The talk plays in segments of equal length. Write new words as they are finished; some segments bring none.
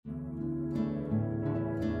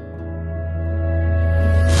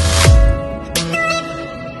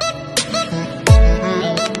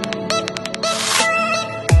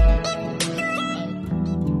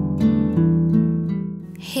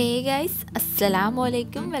guys,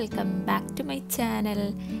 assalamualaikum. Welcome back to my channel.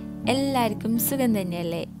 എല്ലാവർക്കും സുഖം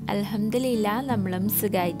തന്നെയല്ലേ? അൽഹംദുലില്ലാഹ് നമ്മളും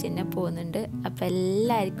സുഖമായിട്ട് തന്നെ പോകുന്നുണ്ട്. അപ്പോൾ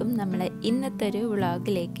എല്ലാവർക്കും നമ്മളെ ഇന്നത്തെ ഒരു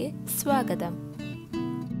വ്ളോഗിലേക്ക് സ്വാഗതം.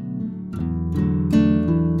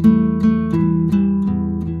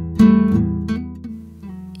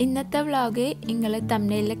 ഇന്നത്തെ വ്ളോഗ് നിങ്ങൾ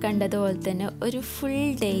തംബ്നെയിലിൽ കണ്ടതുപോലെ തന്നെ ഒരു full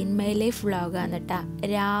day in my life വ്ളോഗാണ് കേട്ടോ.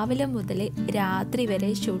 രാവിലെ മുതൽ രാത്രി വരെ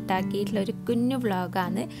ഷൂട്ടാക്കിയിട്ടുള്ള ഒരു കുഞ്ഞു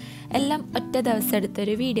വ്ളോഗാണ്. എല്ലാം ഒറ്റ ദിവസം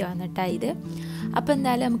എടുത്തൊരു വീഡിയോ ആണ് കേട്ടോ ഇത്. അപ്പോൾ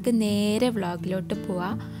എന്തായാലും നമുക്ക് നേരെ വ്ളോഗിലോട്ട്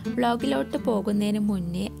പോവാം. വ്ളോഗിലോട്ട് പോകുന്നതിന്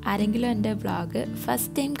മുന്നേ ആരെങ്കിലും എൻ്റെ വ്ളോഗ്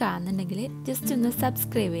ഫസ്റ്റ് ടൈം കാണുന്നുണ്ടെങ്കിൽ ജസ്റ്റ് ഒന്ന്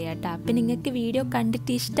സബ്സ്ക്രൈബ് ചെയ്യുക കേട്ടോ. അപ്പം നിങ്ങൾക്ക് വീഡിയോ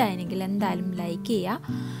കണ്ടിട്ട് ഇഷ്ടമായെങ്കിൽ എന്തായാലും ലൈക്ക്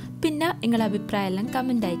ചെയ്യുക. പിന്നെ നിങ്ങളുടെ അഭിപ്രായം എല്ലാം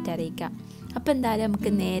കമൻ്റായിട്ട് അറിയിക്കാം. അപ്പോൾ എന്തായാലും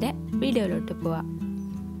നമുക്ക് നേരെ വീഡിയോയിലോട്ട് പോവാം.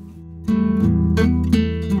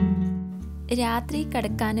 രാത്രി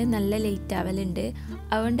കിടക്കാൻ നല്ല ലേറ്റ് ആവലുണ്ട്.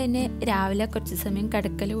 അതുകൊണ്ട് തന്നെ രാവിലെ കുറച്ച് സമയം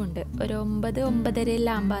കിടക്കലുമുണ്ട്. ഒരു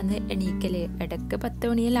 9-9:30 എണീക്കൽ. ഇടയ്ക്ക് 10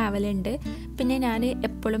 മണിയിലാവലുണ്ട്. പിന്നെ ഞാൻ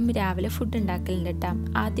എപ്പോഴും രാവിലെ ഫുഡ് ഉണ്ടാക്കലുണ്ട് കേട്ടോ.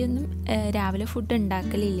 ആദ്യമൊന്നും രാവിലെ ഫുഡ്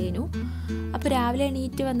ഉണ്ടാക്കലില്ലേനു. അപ്പോൾ രാവിലെ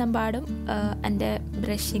എണീറ്റ് വന്നപാടും എൻ്റെ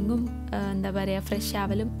ബ്രഷിങ്ങും എന്താ പറയുക ഫ്രഷ്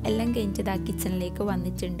ആവലും എല്ലാം കഴിഞ്ഞിട്ട് കിച്ചണിലേക്ക്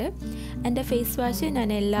വന്നിട്ടുണ്ട്. എൻ്റെ ഫേസ് വാഷ് ഞാൻ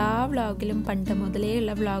എല്ലാ വ്ളോഗിലും പണ്ട് മുതലേ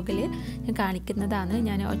ഉള്ള വ്ളോഗിൽ ഞാൻ കാണിക്കുന്നതാണ്.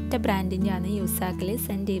 ഞാൻ ഒറ്റ ബ്രാൻഡിൻ്റെ ആണ് യൂസ് ആക്കൽ.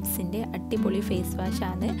 സെൻറ്റ് ഇവ്സിൻ്റെ അടിപൊളി ഫേസ്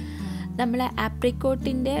വാഷാണ്. നമ്മളെ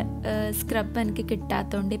ആപ്രിക്കോട്ടിൻ്റെ സ്ക്രബ് എനിക്ക്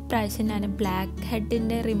കിട്ടാത്തതുകൊണ്ട് ഇപ്രാവശ്യം ഞാൻ ബ്ലാക്ക്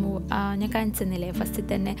ഹെഡിൻ്റെ ഞാൻ കാണിച്ചെന്നില്ലേ ഫസ്റ്റിൽ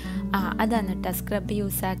തന്നെ, അതാണ് കേട്ടോ സ്ക്രബ്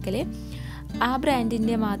യൂസ് ആക്കൽ. ആ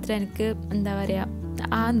ബ്രാൻഡിൻ്റെ മാത്രമേ എനിക്ക് എന്താ പറയുക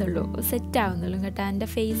ആവുന്നുള്ളൂ, സെറ്റാവുന്നുള്ളൂ കേട്ടോ. എൻ്റെ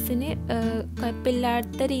ഫേസിന്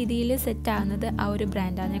കുഴപ്പമില്ലാത്ത രീതിയിൽ സെറ്റാവുന്നത് ആ ഒരു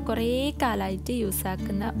ബ്രാൻഡാണ്. ഞാൻ കുറേ കാലമായിട്ട് യൂസ്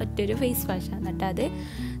ആക്കുന്ന ഒറ്റൊരു ഫേസ് വാഷാണ് കേട്ടോ അത്.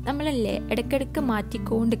 നമ്മളല്ലേ ഇടയ്ക്കിടയ്ക്ക്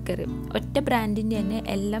മാറ്റിക്കൊണ്ടിരിക്കറ്. ഒറ്റ ബ്രാൻഡിൻ്റെ തന്നെ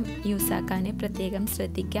എല്ലാം യൂസ് ആക്കാൻ പ്രത്യേകം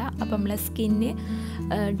ശ്രദ്ധിക്കുക. അപ്പോൾ നമ്മളെ സ്കിന്ന്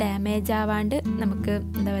ഡാമേജ് ആവാണ്ട് നമുക്ക്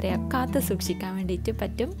എന്താ പറയുക കാത്തു സൂക്ഷിക്കാൻ വേണ്ടിയിട്ട്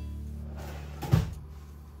പറ്റും.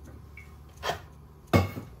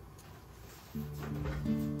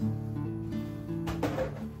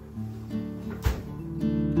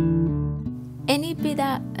 ഇനിയിപ്പോൾ ഇതാ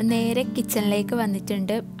നേരെ കിച്ചണിലേക്ക്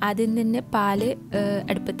വന്നിട്ടുണ്ട്. ആദ്യം തന്നെ പാല്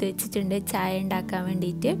അടുപ്പത്ത് വെച്ചിട്ടുണ്ട് ചായ ഉണ്ടാക്കാൻ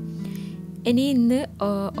വേണ്ടിയിട്ട്. ഇന്ന്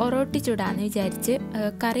ഒറോട്ടി ചൂടാന്ന് വിചാരിച്ച്.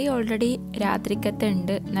 കറി ഓൾറെഡി രാത്രിക്കത്തെ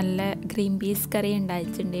ഉണ്ട്. നല്ല ഗ്രീൻ പീസ് കറി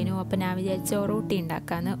ഉണ്ടായിട്ടുണ്ടേനു. അപ്പോൾ ഞാൻ വിചാരിച്ച് ഒറോട്ടി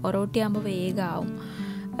ഉണ്ടാക്കാമെന്ന്. ഒറോട്ടി ആകുമ്പോൾ വേഗമാവും.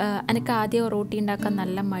 എനിക്ക് ആദ്യം ഒറോട്ടി ഉണ്ടാക്കാൻ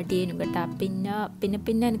നല്ല മടിയേനു കേട്ടോ.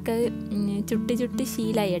 പിന്നെ എനിക്ക് ചുട്ടി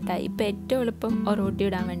ശീലമായി കേട്ടോ. ഇപ്പോൾ ഏറ്റവും എളുപ്പം ഒറോട്ടി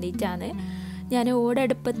ഇടാൻ വേണ്ടിയിട്ടാണ്. ഞാൻ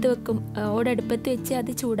ഓടടുപ്പത്ത് വെച്ച്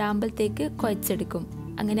അത് ചൂടാകുമ്പോഴത്തേക്ക് കുഴച്ചെടുക്കും.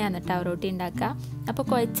 അങ്ങനെയാണ് കേട്ടോ ഒറോട്ടി ഉണ്ടാക്കുക. അപ്പോൾ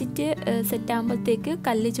കുഴച്ചിട്ട് സെറ്റാകുമ്പോഴത്തേക്ക്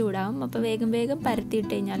കല്ല് ചൂടാവും. അപ്പോൾ വേഗം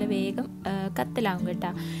പരത്തിയിട്ട് കഴിഞ്ഞാൽ വേഗം കത്തലാവും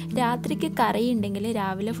കേട്ടോ. രാത്രിക്ക് കറി ഉണ്ടെങ്കിൽ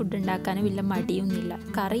രാവിലെ ഫുഡ് ഉണ്ടാക്കാൻ വലിയ മടിയൊന്നുമില്ല.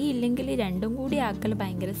 കറി ഇല്ലെങ്കിൽ രണ്ടും കൂടി ആക്കൽ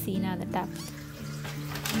ഭയങ്കര സീനാണ് കേട്ടോ.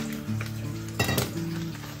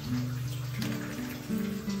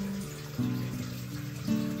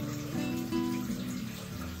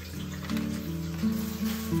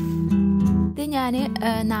 ഞാൻ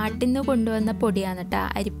നാട്ടിൽ നിന്ന് കൊണ്ടുവന്ന പൊടിയാണ് കേട്ടോ.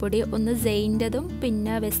 അരിപ്പൊടി ഒന്ന് സെയിൻ്റെതും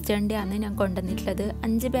പിന്നെ വെസ്റ്റേണിൻ്റെ ആണ് ഞാൻ കൊണ്ടുവന്നിട്ടുള്ളത്.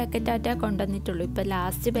 5 പാക്കറ്റായിട്ടാണ് കൊണ്ടുവന്നിട്ടുള്ളൂ. ഇപ്പോൾ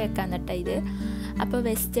ലാസ്റ്റ് പാക്കാണ് കേട്ടോ ഇത്. അപ്പോൾ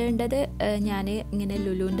വെസ്റ്റേണിൻ്റെത് ഞാൻ ഇങ്ങനെ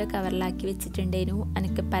ലുലുവിൻ്റെ കവറിലാക്കി വെച്ചിട്ടുണ്ടേനു.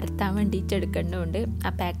 എനിക്ക് പരത്താൻ വേണ്ടിയിട്ട് എടുക്കേണ്ടതുണ്ട്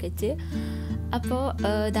ആ പാക്കേജ്. അപ്പോൾ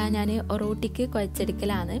ഇതാ ഞാൻ ഒറോട്ടിക്ക്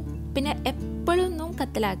കുഴച്ചെടുക്കലാണ്. പിന്നെ എപ്പോഴൊന്നും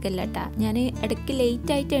കത്തലാക്കല്ല കേട്ടോ. ഞാൻ ഇടയ്ക്ക്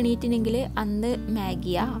ലേറ്റായിട്ട് എണീറ്റിനെങ്കിൽ അന്ന്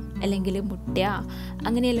മാഗിയാ അല്ലെങ്കിൽ മുട്ടയാ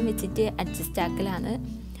അങ്ങനെയെല്ലാം വെച്ചിട്ട് അഡ്ജസ്റ്റ് ആക്കലാണ്.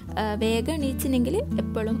 വേഗം എണീച്ചിനെങ്കിൽ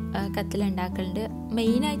എപ്പോഴും കത്തലുണ്ടാക്കലുണ്ട്.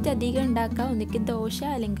 മെയിനായിട്ട് അധികം ഉണ്ടാക്കുക ഒന്നിക്ക് ദോശ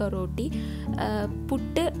അല്ലെങ്കിൽ ഒറോട്ടി.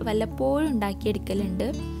 പുട്ട് വല്ലപ്പോഴും ഉണ്ടാക്കിയെടുക്കലുണ്ട്.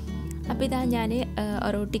 അപ്പോൾ ഇതാ ഞാൻ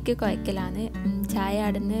ഒറോട്ടിക്ക് കുഴക്കലാണ്. ചായ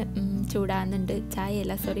ആടുന്ന് ചൂടാകുന്നുണ്ട്.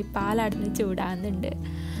 പാലാടുന്ന് ചൂടാകുന്നുണ്ട്.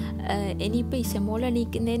 ഇനിയിപ്പോൾ ഇശമോൾ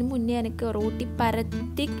എണീക്കുന്നതിന് മുന്നേ എനിക്ക് റോട്ടി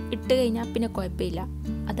പരത്തി ഇട്ട് കഴിഞ്ഞാൽ പിന്നെ കുഴപ്പമില്ല.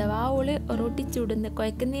 അഥവാ ഓള് റോട്ടി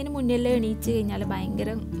കുഴക്കുന്നതിന് മുന്നെല്ലാം എണീച്ച് കഴിഞ്ഞാൽ ഭയങ്കര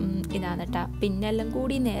ഇതാണ് കേട്ടോ. പിന്നെ എല്ലാം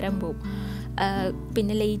കൂടി നേരം പോവും.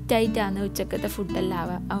 പിന്നെ ലേറ്റായിട്ടാണ് ഉച്ചക്കത്തെ ഫുഡെല്ലാം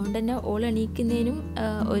ആവുക. അതുകൊണ്ട് തന്നെ ഓൾ എണീക്കുന്നതിനും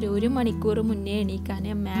ഒരു മണിക്കൂർ മുന്നേ എണീക്കാൻ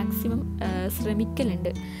മാക്സിമം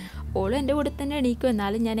ശ്രമിക്കലുണ്ട്. ഓൾ എൻ്റെ കൂടെ തന്നെ എണീക്കും.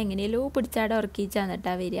 എന്നാലും ഞാൻ എങ്ങനെയല്ലോ പിടിച്ചാടെ ഉറക്കിച്ചാണ്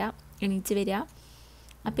കേട്ടോ എണീച്ച് വരിക.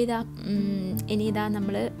 അപ്പോൾ ഇതാ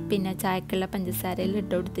നമ്മൾ പിന്നെ ചായക്കുള്ള പഞ്ചസാരയിൽ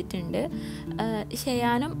ഇട്ട് കൊടുത്തിട്ടുണ്ട്.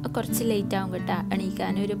 ചെയ്യാനും കുറച്ച് ലേറ്റ് ആവും കേട്ടോ.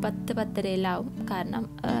 എണീക്കാനും ഒരു 10-10:30 കാരണം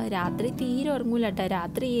രാത്രി തീരെ ഉറങ്ങൂല കേട്ടോ.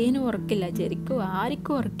 രാത്രി ഏനും ഉറക്കില്ല, ശരിക്കും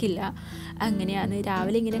ആർക്കും ഉറക്കില്ല. അങ്ങനെയാണ്.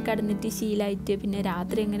 രാവിലെ ഇങ്ങനെ കിടന്നിട്ട് ശീലമായിട്ട് പിന്നെ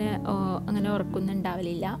രാത്രി അങ്ങനെ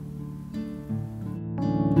ഉറക്കൊന്നുണ്ടാവലില്ല.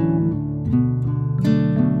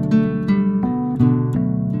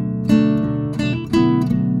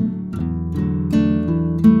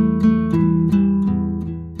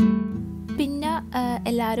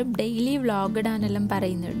 എല്ലാവരും ഡെയിലി വ്ളോഗ് ഇടാനെല്ലാം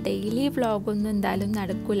പറയുന്നു. ഡെയിലി വ്ളോഗൊന്നും എന്തായാലും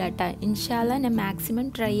നടക്കില്ല കേട്ടോ. ഇൻഷാല്ല ഞാൻ മാക്സിമം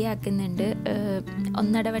ട്രൈ ആക്കുന്നുണ്ട്.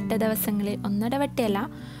 ഒന്നിടവിട്ട ദിവസങ്ങളിൽ, ഒന്നിടവിട്ടല്ല,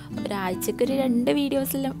 ഒരാഴ്ചക്ക് ഒരു 2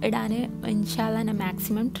 വീഡിയോസെല്ലാം ഇടാൻ ഇൻഷാല്ല ഞാൻ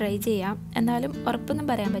മാക്സിമം ട്രൈ ചെയ്യാം. എന്നാലും ഉറപ്പൊന്നും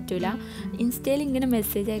പറയാൻ പറ്റില്ല. ഇൻസ്റ്റയിൽ ഇങ്ങനെ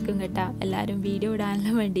മെസ്സേജ് അയക്കും കേട്ടോ എല്ലാവരും വീഡിയോ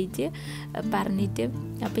ഇടാനെല്ലാം വേണ്ടിയിട്ട് പറഞ്ഞിട്ട്.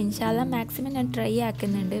 അപ്പോൾ ഇൻഷാല്ല മാക്സിമം ഞാൻ ട്രൈ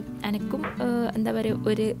ആക്കുന്നുണ്ട്. എനിക്കും എന്താ പറയുക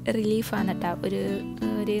ഒരു റിലീഫാണ് കേട്ടോ. ഒരു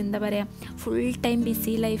എന്താ പറയുക ഫുൾ ടൈം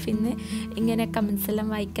ബിസി ലൈഫിൽ നിന്ന് ഇങ്ങനെ കമൻസ് എല്ലാം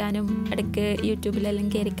വായിക്കാനും ഇടയ്ക്ക് യൂട്യൂബിലെല്ലാം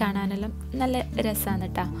കയറി കാണാനെല്ലാം നല്ല രസമാണ്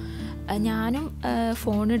കേട്ടോ. ഞാനും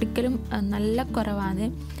ഫോൺ എടുക്കലും നല്ല കുറവാണ്.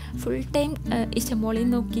 ഫുൾ ടൈം ഇഷ്ടമോളിൽ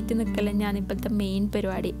നോക്കിയിട്ട് നിൽക്കലും ഞാനിപ്പോഴത്തെ മെയിൻ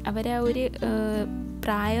പരിപാടി. അവരെ ഒരു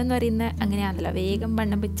പ്രായം എന്ന് പറയുന്നത് അങ്ങനെയാണല്ലോ, വേഗം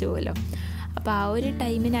വണ്ണം വെച്ച് പോകുമല്ലോ. അപ്പോൾ ആ ഒരു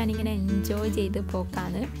ടൈം ഞാനിങ്ങനെ എൻജോയ് ചെയ്ത്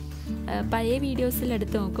പോക്കാണ്. പഴയ വീഡിയോസിൽ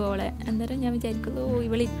എടുത്ത് നോക്കുവോളെ, അന്നേരം ഞാൻ വിചാരിക്കുന്നു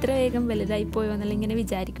ഇവൾ ഇത്ര വേഗം വലുതായി പോയോ എന്നുള്ള ഇങ്ങനെ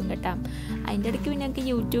വിചാരിക്കും കേട്ടോ. അതിൻ്റെ ഇടയ്ക്ക് പിന്നെ എനിക്ക്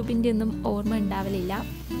യൂട്യൂബിൻ്റെ ഒന്നും ഓർമ്മ ഉണ്ടാവലില്ല.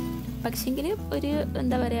 പക്ഷെങ്കിൽ ഒരു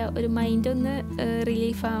എന്താ പറയുക ഒരു മൈൻഡൊന്ന്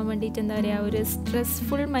റിലീഫ് ആവാൻ വേണ്ടിയിട്ട്, എന്താ പറയുക ഒരു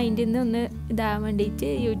സ്ട്രെസ്ഫുൾ മൈൻഡിൽ നിന്ന് ഒന്ന് ഇതാകാൻ വേണ്ടിയിട്ട്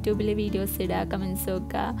യൂട്യൂബിൽ വീഡിയോസ് ഇടുക, കമൻസ്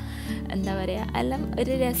നോക്കുക, എന്താ പറയുക എല്ലാം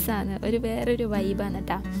ഒരു രസമാണ്, ഒരു വേറൊരു വൈബാണ്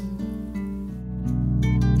കേട്ടോ.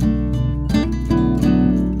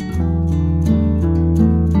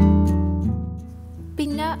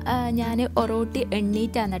 ഞാൻ ഒറോട്ടി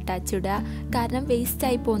എണ്ണീറ്റാണ് കേട്ടോ ചുടുക. കാരണം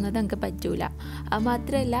വേസ്റ്റായി പോകുന്നത് എനിക്ക് പറ്റൂല. അത്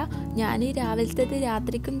മാത്രമല്ല ഞാൻ രാവിലത്തേത്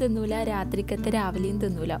രാത്രിക്കും തിന്നൂല, രാത്രിക്കത്തെ രാവിലെയും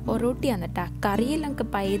തിന്നൂല. ഒറോട്ടിയാണ് കേട്ടോ. കറിയെല്ലാം എനിക്ക്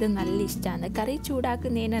പഴയത് നല്ല ഇഷ്ടമാണ്. കറി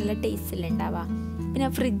ചൂടാക്കുന്നതിന് നല്ല ടേസ്റ്റിലുണ്ടാവുക. പിന്നെ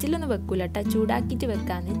ഫ്രിഡ്ജിലൊന്നും വെക്കൂല കേട്ടോ, ചൂടാക്കിയിട്ട്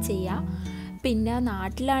വെക്കാമെന്ന് ചെയ്യാം. പിന്നെ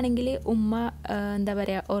നാട്ടിലാണെങ്കിൽ ഉമ്മ എന്താ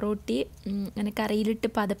പറയുക ഒറോട്ടി അങ്ങനെ കറിയിലിട്ട്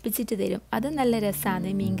പതപ്പിച്ചിട്ട് തരും. അത് നല്ല രസമാണ്.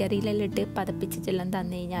 മീൻ കറിയിലെല്ലാം ഇട്ട് പതപ്പിച്ചിട്ടെല്ലാം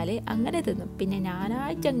തന്നു കഴിഞ്ഞാൽ അങ്ങനെ തിന്നും. പിന്നെ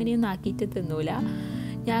ഞാനായിട്ട് അങ്ങനെയൊന്നും ആക്കിയിട്ട് തിന്നൂല.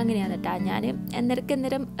 ഞാൻ അങ്ങനെയാണ് കേട്ടോ. ഞാൻ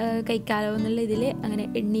എന്നേരം കഴിക്കാലോ എന്നുള്ള ഇതിൽ അങ്ങനെ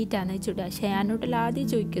എണ്ണീറ്റാണ് ചുടുക. പക്ഷേ ഞാനോട്ടുള്ള ആദ്യം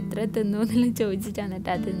ചോദിക്കും ഇത്ര തിന്നു എന്നെല്ലാം ചോദിച്ചിട്ടാണ്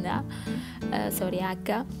കേട്ടോ തിന്നുക,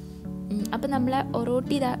 ആക്കുക. അപ്പം നമ്മൾ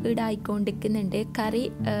ഒറോട്ടി ഇടായിക്കൊണ്ടിരിക്കുന്നുണ്ട്. കറി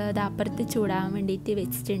അപ്പുറത്ത് ചൂടാൻ വേണ്ടിയിട്ട്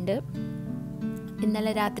വെച്ചിട്ടുണ്ട്.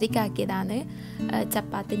 ഇന്നലെ രാത്രിക്ക് ആക്കിയതാണ്,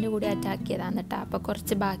 ചപ്പാത്തിൻ്റെ കൂടെ ആക്കിയതാണ് കേട്ടോ. അപ്പോൾ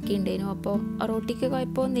കുറച്ച് ബാക്കി ഉണ്ടായിരുന്നു. അപ്പോൾ റോട്ടിക്ക്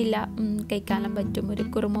കുഴപ്പമൊന്നുമില്ല, കഴിക്കാനും പറ്റും. ഒരു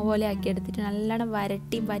കുറുമ പോലെ ആക്കിയെടുത്തിട്ട് നല്ലോണം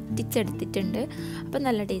വറ്റിച്ചെടുത്തിട്ടുണ്ട്. അപ്പോൾ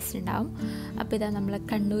നല്ല ടേസ്റ്റ് ഉണ്ടാവും. അപ്പോൾ ഇതാ നമ്മളെ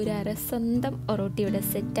കണ്ണൂരാറ് സ്വന്തം ഒറോട്ടി ഇവിടെ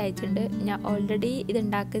സെറ്റ് ആയിട്ടുണ്ട്. ഞാൻ ഓൾറെഡി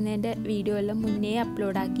ഇതുണ്ടാക്കുന്നതിൻ്റെ വീഡിയോ എല്ലാം മുന്നേ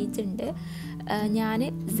അപ്ലോഡ് ആക്കിയിട്ടുണ്ട്. ഞാൻ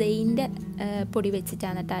സെയിൻ്റെ പൊടി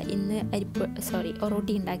വെച്ചിട്ടാണ് കേട്ടോ ഇന്ന്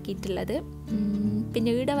ഒറോട്ടി ഉണ്ടാക്കിയിട്ടുള്ളത്. പിന്നെ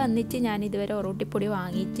ഇവിടെ വന്നിട്ട് ഞാൻ ഇതുവരെ ഒറോട്ടിപ്പൊടി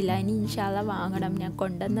വാങ്ങിയിട്ടില്ല. ഇനി ഇൻഷാല്ല വാങ്ങണം. ഞാൻ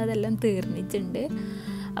കൊണ്ടുവന്നതെല്ലാം തീർന്നിട്ടുണ്ട്.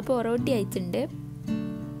 അപ്പോൾ ഒറോട്ടി അയച്ചിട്ടുണ്ട്.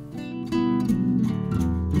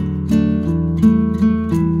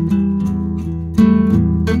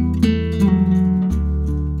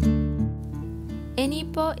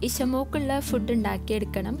 ഇനിയിപ്പോൾ ഇഷമോക്കുള്ള ഫുഡ്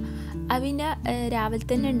ഉണ്ടാക്കിയെടുക്കണം. അവന് രാവിലെ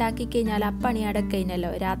തന്നെ ഉണ്ടാക്കി കഴിഞ്ഞാൽ ആ പണിയാടെ കഴിഞ്ഞല്ലോ,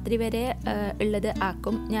 രാത്രി വരെ ഉള്ളത്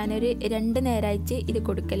ആക്കും. ഞാനൊരു 2 നേരമായിട്ട് ഇത്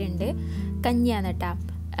കൊടുക്കലുണ്ട്. കഞ്ഞിയാണ് കേട്ടോ.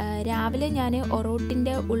 രാവിലെ ഞാൻ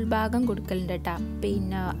ഒറോട്ടിൻ്റെ ഉൾഭാഗം കൊടുക്കലുണ്ട് കേട്ടോ.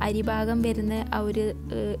 പിന്നെ അരിഭാഗം വരുന്ന ആ ഒരു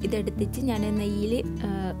ഇതെടുത്തിട്ട് ഞാൻ നെയ്യിൽ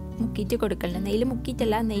മുക്കിയിട്ട് കൊടുക്കലുണ്ട്. നെയ്യിൽ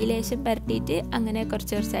മുക്കിയിട്ടല്ല, നെയ്യിൽ ലേശം പരട്ടിയിട്ട് അങ്ങനെ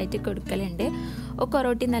കുറച്ചായിട്ട് കൊടുക്കലുണ്ട്. ഒക്കെ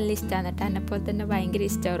ഒറോട്ടി നല്ല ഇഷ്ടമാണ് കേട്ടോ. എന്നെപ്പോലെ തന്നെ ഭയങ്കര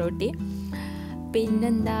ഇഷ്ടമാണ് ഒറോട്ടി.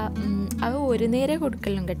 പിന്നെന്താ അവ ഒരു നേരം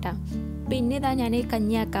കൊടുക്കലും കേട്ടോ. പിന്നെ ഇതാ ഞാൻ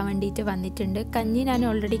കഞ്ഞി ആക്കാൻ വേണ്ടിയിട്ട് വന്നിട്ടുണ്ട്. കഞ്ഞി ഞാൻ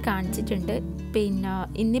ഓൾറെഡി കാണിച്ചിട്ടുണ്ട്. പിന്നെ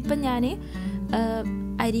ഇന്നിപ്പം ഞാൻ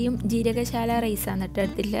അരിയും ജീരകശാല റൈസാണ് കേട്ടോ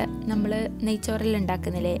എടുത്തില്ല. നമ്മൾ നെയ്ച്ചോറെല്ലാം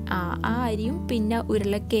ഉണ്ടാക്കുന്നില്ലേ, ആ അരിയും പിന്നെ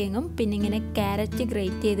ഉരുളക്കിഴങ്ങും പിന്നെ ഇങ്ങനെ ക്യാരറ്റ്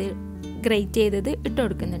ഗ്രേറ്റ് ചെയ്തത്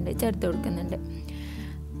ചേർത്ത് കൊടുക്കുന്നുണ്ട്.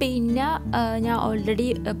 പിന്നെ ഞാൻ ഓൾറെഡി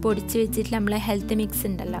പൊടിച്ച് വെച്ചിട്ട് നമ്മളെ ഹെൽത്ത് മിക്സ്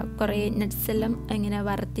ഉണ്ടല്ലോ, കുറേ നട്ട്സ് എല്ലാം ഇങ്ങനെ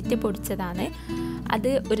വറുത്തിട്ട് പൊടിച്ചതാണ്. അത്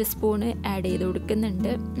 1 സ്പൂണ് ആഡ് ചെയ്ത്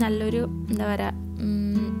കൊടുക്കുന്നുണ്ട്. നല്ലൊരു എന്താ പറയുക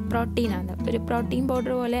പ്രോട്ടീനാണ്, ഒരു പ്രോട്ടീൻ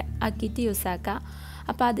പൗഡർ പോലെ ആക്കിയിട്ട് യൂസ് ആക്കാം.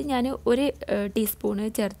 അപ്പോൾ അത് ഞാൻ 1 ടീസ്പൂണ്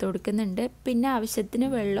ചേർത്ത് കൊടുക്കുന്നുണ്ട്. പിന്നെ ആവശ്യത്തിന്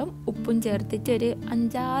വെള്ളം ഉപ്പും ചേർത്തിട്ട് ഒരു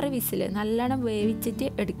 5-6 വിസിൽ നല്ലോണം വേവിച്ചിട്ട്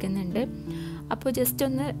എടുക്കുന്നുണ്ട്. അപ്പോൾ ജസ്റ്റ്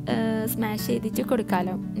ഒന്ന് സ്മാഷ് ചെയ്തിട്ട്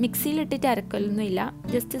കൊടുക്കാമല്ലോ. മിക്സിയിലിട്ടിട്ട് അരക്കലൊന്നുമില്ല,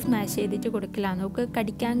 ജസ്റ്റ് സ്മാഷ് ചെയ്തിട്ട് കൊടുക്കലാണ്. നമുക്ക്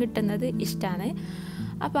കടിക്കാൻ കിട്ടുന്നത് ഇഷ്ടമാണ്.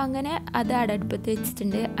 അപ്പോൾ അങ്ങനെ അത് അടുപ്പത്ത്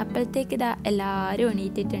വെച്ചിട്ടുണ്ട്. അപ്പോഴത്തേക്ക് ഇതാ എല്ലാവരും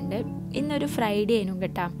എണീറ്റിട്ടുണ്ട്. ഇന്നൊരു ഫ്രൈഡേ ആയിരുന്നു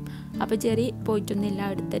കേട്ടോ. അപ്പോൾ ചെറി പോയിട്ടൊന്നുമില്ല,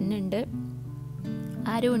 അടുത്ത് തന്നെ ഉണ്ട്.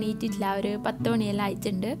 ആരും എണീറ്റിട്ടില്ല, ഒരു 10 മണിയെല്ലാം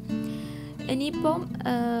ആയിട്ടുണ്ട്. ഇനിയിപ്പം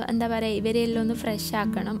എന്താ പറയുക ഇവരെല്ലാം ഒന്ന് ഫ്രഷ്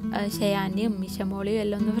ആക്കണം. ഷയാനെയും മിഷമോളിയും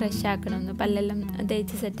എല്ലാം ഒന്ന് ഫ്രഷ് ആക്കണം, ഒന്ന് പല്ലെല്ലാം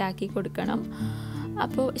തേച്ച് സെറ്റാക്കി കൊടുക്കണം.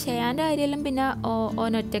 അപ്പോൾ ഷയാൻ്റെ കാര്യമെല്ലാം പിന്നെ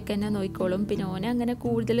ഓനൊറ്റയ്ക്ക് തന്നെ നോക്കിക്കോളും. പിന്നെ ഓനെ അങ്ങനെ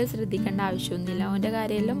കൂടുതൽ ശ്രദ്ധിക്കേണ്ട ആവശ്യമൊന്നുമില്ല. ഓൻ്റെ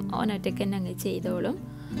കാര്യമെല്ലാം ഓനൊറ്റയ്ക്ക് തന്നെ അങ്ങ് ചെയ്തോളും.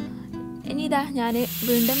 ഇനി ഇതാ ഞാൻ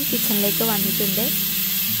വീണ്ടും കിച്ചണിലേക്ക് വന്നിട്ടുണ്ട്.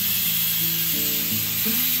 ഇന്ന്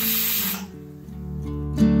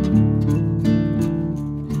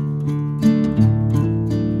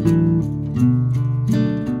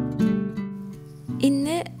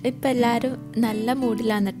ഇപ്പം എല്ലാവരും നല്ല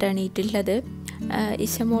മൂഡിലാണ് എണീറ്റുള്ളത്.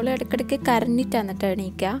 ഇശമോള് ഇടയ്ക്കിടയ്ക്ക് കരഞ്ഞിട്ടാണ്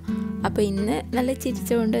എണീക്കുക. അപ്പോൾ ഇന്ന് നല്ല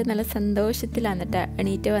ചിരിച്ചുകൊണ്ട് നല്ല സന്തോഷത്തിലാണ്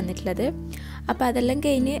എണീറ്റ് വന്നിട്ടുള്ളത്. അപ്പോൾ അതെല്ലാം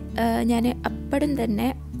കഴിഞ്ഞ് ഞാൻ അപ്പോഴും തന്നെ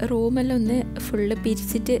റൂമെല്ലാം ഒന്ന് ഫുള്ള്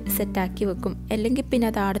പിരിച്ചിട്ട് സെറ്റാക്കി വെക്കും. അല്ലെങ്കിൽ പിന്നെ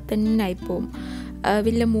അത് അവിടെ തന്നെ ആയിപ്പോവും.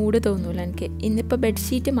 വലിയ മൂഡ് തോന്നൂല എനിക്ക്. ഇന്നിപ്പോൾ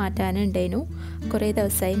ബെഡ്ഷീറ്റ് മാറ്റാനുണ്ടായിരുന്നു. കുറേ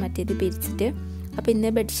ദിവസമായി മറ്റേത് പിരിച്ചിട്ട്. അപ്പോൾ ഇന്ന്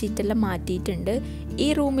ബെഡ്ഷീറ്റെല്ലാം മാറ്റിയിട്ടുണ്ട്. ഈ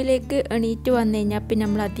റൂമിലേക്ക് എണീറ്റ് വന്നു കഴിഞ്ഞാൽ പിന്നെ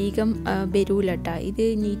നമ്മൾ അധികം വരൂല കേട്ടോ. ഇത്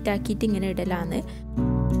നീറ്റാക്കിയിട്ട് ഇങ്ങനെ ഇടലാണ്.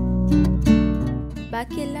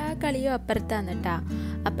 ബാക്കി എല്ലാ കളിയും അപ്പുറത്താണ് കേട്ടോ.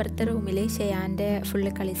 അപ്പുറത്തെ റൂമിൽ ഷെയാൻ്റെ ഫുള്ള്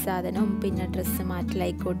കളി സാധനവും പിന്നെ ഡ്രസ്സ്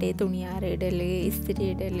മാറ്റലായിക്കോട്ടെ, തുണിയാറ് ഇടൽ, ഇസ്തിരി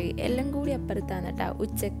ഇടൽ എല്ലാം കൂടി അപ്പുറത്താണ് കേട്ടോ.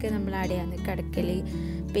 ഉച്ചക്ക് നമ്മൾ അവിടെയാണ് കിടക്കൽ.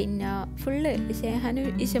 പിന്നെ ഫുള്ള് ഷെഹാനും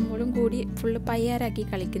ഇശമോളും കൂടി ഫുള്ള് പയ്യാറാക്കി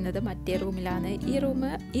കളിക്കുന്നത് മറ്റേ റൂമിലാണ്.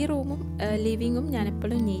 ഈ റൂമും ലിവിങ്ങും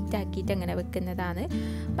ഞാനെപ്പോഴും നീറ്റാക്കിയിട്ട് അങ്ങനെ വെക്കുന്നതാണ്.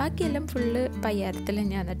 ബാക്കിയെല്ലാം ഫുള്ള് പയ്യാരത്തിൽ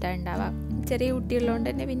തന്നെയാണ് കേട്ടോ ഉണ്ടാവുക. ചെറിയ കുട്ടികളുകൊണ്ട്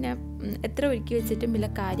തന്നെ പിന്നെ എത്ര ഒരുക്കി വെച്ചിട്ടും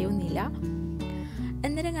വലിയ കാര്യമൊന്നുമില്ല.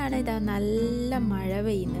 അന്നേരം കാണാൻ ഇതാ നല്ല മഴ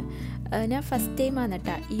പെയ്യുന്നു. ഞാൻ ഫസ്റ്റ് ടൈമാണ്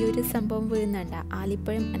കേട്ടോ ഈ ഒരു സംഭവം വീഴുന്നുണ്ട.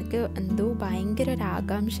 ആലിപ്പഴം എനിക്ക് എന്തോ ഭയങ്കര ഒരു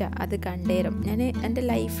ആകാംക്ഷ അത് കണ്ടേരം. ഞാൻ എൻ്റെ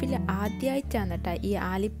ലൈഫിൽ ആദ്യമായിട്ടാണ് കേട്ടോ ഈ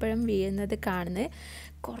ആലിപ്പഴം വീഴുന്നത് കാണുന്നത്.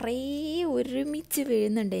 കുറേ ഒരുമിച്ച്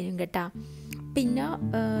വീഴുന്നുണ്ടായിരുന്നു കേട്ടോ. പിന്നെ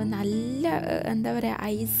നല്ല എന്താ പറയുക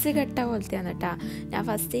ഐസ് കട്ട പോലത്തെയാണ് കേട്ടോ. ഞാൻ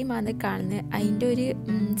ഫസ്റ്റ് ടൈം ആണ് കാണുന്നത്. അതിൻ്റെ ഒരു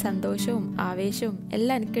സന്തോഷവും ആവേശവും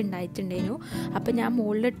എല്ലാം എനിക്ക് ഉണ്ടായിട്ടുണ്ടായിരുന്നു. അപ്പോൾ ഞാൻ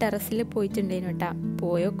മുകളിൽ ടെറസിൽ പോയിട്ടുണ്ടായിരുന്നു കേട്ടോ.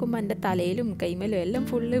 പോയി നോക്കുമ്പോൾ എൻ്റെ തലയിലും കൈമലും എല്ലാം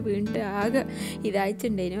ഫുള്ള് വീണിട്ട് ആകെ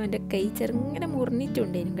ഇതായിട്ടുണ്ടായിരുന്നു. എൻ്റെ കൈ ചെറുങ്ങനെ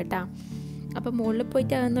മുറിഞ്ഞിട്ടുണ്ടായിരുന്നു കേട്ടോ. അപ്പോൾ മുകളിൽ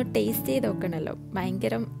പോയിട്ട് അതൊന്ന് ടേസ്റ്റ് ചെയ്ത് നോക്കണമല്ലോ.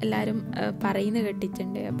 ഭയങ്കര എല്ലാവരും പറയുന്നത്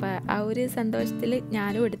കേട്ടിട്ടുണ്ട്. അപ്പോൾ ആ ഒരു സന്തോഷത്തിൽ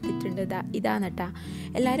ഞാനും എടുത്തിട്ടുണ്ട്. ഇതാണ് കേട്ടോ.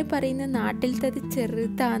 എല്ലാവരും പറയുന്നത് നാട്ടിലത്തെ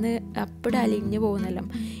ചെറുതാണ് അപ്പോഴും അലിഞ്ഞു പോകുന്നല്ലോ.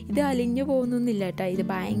 ഇത് അലിഞ്ഞു പോകുന്നൊന്നുമില്ല കേട്ടോ. ഇത്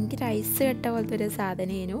ഭയങ്കര ഐസ് കെട്ട പോലത്തെ ഒരു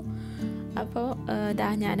സാധനമായിരുന്നു. അപ്പോൾ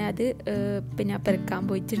ഞാനത് പിന്നെ പെറുക്കാൻ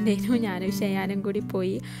പോയിട്ടുണ്ടായിരുന്നു. ഞാനും ഷെയാനും കൂടി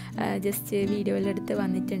പോയി ജസ്റ്റ് വീഡിയോയിലെടുത്ത്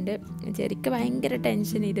വന്നിട്ടുണ്ട്. ശരിക്കും ഭയങ്കര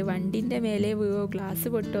ടെൻഷൻ. ഇത് വണ്ടീൻ്റെ മേലെ വീഴോ ഗ്ലാസ്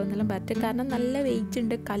പൊട്ടോ എന്നെല്ലാം പറഞ്ഞിട്ട്. കാരണം നല്ല വെയിറ്റ്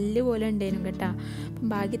ഉണ്ട്, കല്ല് പോലെ ഉണ്ടായിരുന്നു കേട്ടോ. അപ്പം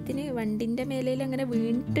ഭാഗ്യത്തിന് വണ്ടീൻ്റെ മേലയിൽ അങ്ങനെ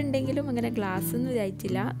വീണിട്ടുണ്ടെങ്കിലും അങ്ങനെ ഗ്ലാസ് ഒന്നും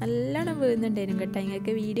ഇതായിട്ടില്ല. നല്ലോണം വീഴുന്നുണ്ടായിരുന്നു കേട്ടോ.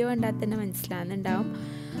 നിങ്ങൾക്ക് വീഡിയോ കണ്ടാൽ തന്നെ മനസ്സിലാകുന്നുണ്ടാവും.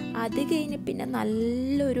 അത് കഴിഞ്ഞ് പിന്നെ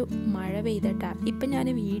നല്ലൊരു മഴ പെയ്തട്ടാ. ഇപ്പം ഞാൻ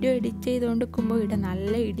വീഡിയോ എഡിറ്റ് ചെയ്തുകൊണ്ടിരിക്കുമ്പോൾ ഇവിടെ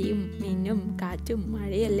നല്ല ഇടിയും മിന്നും കാറ്റും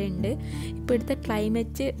മഴയെല്ലാം ഉണ്ട്. ഇപ്പോൾ ഇവിടുത്തെ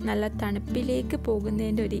ക്ലൈമറ്റ് നല്ല തണുപ്പിലേക്ക്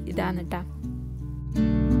പോകുന്നതിൻ്റെ ഒരു ഇതാണ് കേട്ടോ.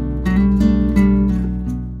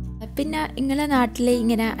 പിന്നെ നിങ്ങളെ നാട്ടിൽ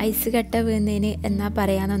ഇങ്ങനെ ഐസ് കട്ട വീഴുന്നതിന് എന്നാ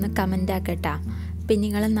പറയാമെന്നൊന്ന് കമൻ്റ് ആക്കട്ടാ. പിന്നെ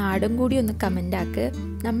നിങ്ങളെ നാടും കൂടി ഒന്ന് കമൻ്റ് ആക്ക്.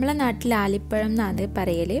 നമ്മളെ നാട്ടിൽ ആലിപ്പഴം എന്നാണ്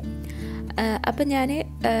പറയൽ. അപ്പം ഞാൻ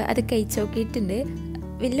അത് കഴിച്ച് നോക്കിയിട്ടുണ്ട്.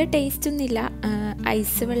 വലിയ ടേസ്റ്റൊന്നുമില്ല.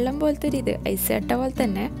 ഐസ് വെള്ളം പോലത്തെ ഒരു ഇത്, ഐസ് കട്ട പോലെ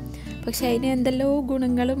തന്നെ. പക്ഷെ അതിന് എന്തെല്ലോ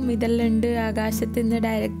ഗുണങ്ങളും ഇതെല്ലാം ഉണ്ട്. ആകാശത്ത് നിന്ന്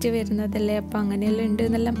ഡയറക്റ്റ് വരുന്നതല്ലേ, അപ്പം അങ്ങനെയെല്ലാം ഉണ്ട്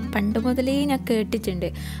എന്നെല്ലാം പണ്ട് മുതലേ ഞാൻ കേട്ടിട്ടുണ്ട്.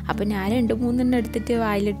 അപ്പം ഞാൻ 2-3 എടുത്തിട്ട്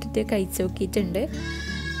വായിലിട്ടിട്ട് കഴിച്ച് നോക്കിയിട്ടുണ്ട്.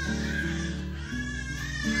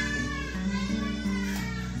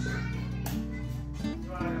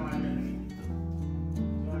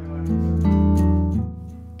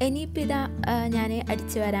 ഇനിയിപ്പോൾ ഇതാ ഞാൻ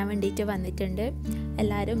അടിച്ചു വരാൻ വേണ്ടിയിട്ട് വന്നിട്ടുണ്ട്.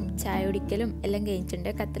 എല്ലാവരും ചായ കുടിക്കലും എല്ലാം കഴിഞ്ഞിട്ടുണ്ട്.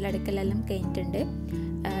 കത്തിലടുക്കലെല്ലാം കഴിഞ്ഞിട്ടുണ്ട്.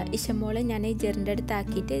 ഇശമോളെ ഞാൻ ജെറിൻ്റെ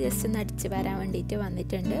അടുത്താക്കിയിട്ട് ജസ്റ്റ് ഒന്ന് അടിച്ചു വരാൻ വേണ്ടിയിട്ട്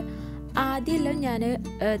വന്നിട്ടുണ്ട്. ആദ്യമെല്ലാം ഞാൻ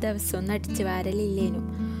ദിവസമൊന്നും അടിച്ചു വാരലില്ലേനു.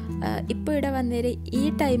 ഇപ്പോൾ ഇവിടെ വന്നേരം ഈ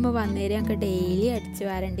ടൈം വന്നേരം ഞങ്ങൾക്ക് ഡെയിലി അടിച്ചു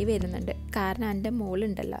വാരേണ്ടി വരുന്നുണ്ട്. കാരണം എൻ്റെ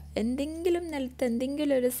മോളുണ്ടല്ലോ, എന്തെങ്കിലും നിലത്ത്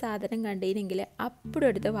എന്തെങ്കിലും ഒരു സാധനം കണ്ടിരുന്നെങ്കിൽ അപ്പോഴും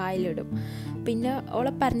എടുത്ത് വായിലിടും. പിന്നെ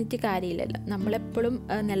ഓളെ പറഞ്ഞിട്ട് കാര്യമില്ലല്ലോ, നമ്മളെപ്പോഴും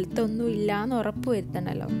നിലത്തൊന്നും ഇല്ലയെന്ന് ഉറപ്പ്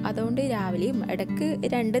വരുത്തണമല്ലോ. അതുകൊണ്ട് രാവിലെയും ഇടയ്ക്ക്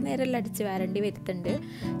 2 നേരമെല്ലാം അടിച്ച് വാരേണ്ടി വരുത്തുന്നുണ്ട്.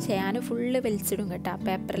 പക്ഷേ ഞാൻ ഫുള്ള് വലിച്ചിടും കേട്ടോ.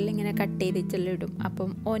 പേപ്പറിൽ ഇങ്ങനെ കട്ട് ചെയ്തിട്ടെല്ലാം ഇടും.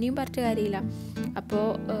 അപ്പം ഓനെയും പറഞ്ഞിട്ട് കാര്യമില്ല. അപ്പോൾ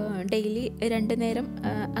ഡെയിലി 2 നേരം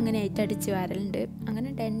അങ്ങനെ ആയിട്ട് അടിച്ച് വാരലുണ്ട്.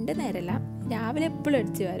 അങ്ങനെ 2 നേരമല്ല, രാവിലെ എപ്പോഴും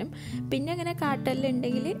അടിച്ച് വാരും. പിന്നെ അങ്ങനെ കാട്ടെല്ലാം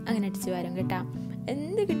ഉണ്ടെങ്കിൽ അങ്ങനെ അടിച്ച് വാരും കേട്ടോ.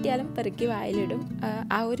 എന്ത് കിട്ടിയാലും പെറുക്കി വായിലിടും.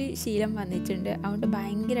 ആ ഒരു ശീലം വന്നിട്ടുണ്ട്. അതുകൊണ്ട്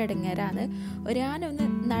ഭയങ്കര ഇടങ്ങേറാണ്. ഒരാനൊന്ന്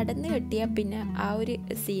നടന്ന് കെട്ടിയാൽ പിന്നെ ആ ഒരു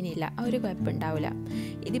സീനില്ല, ആ ഒരു കുഴപ്പമുണ്ടാവില്ല.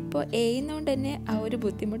 ഇതിപ്പോൾ എഴുന്നതുകൊണ്ട് തന്നെ ആ ഒരു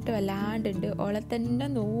ബുദ്ധിമുട്ട് വല്ലാണ്ടുണ്ട്. ഓളെ തന്നെ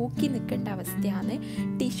നോക്കി നിൽക്കേണ്ട അവസ്ഥയാണ്.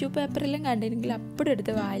 ടിഷ്യൂ പേപ്പറെല്ലാം കണ്ടിരുന്നെങ്കിൽ അപ്പോഴും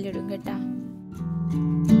എടുത്ത് വായിലിടും കേട്ടോ.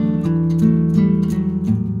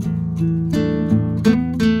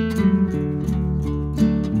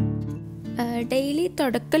 ഡെയിലി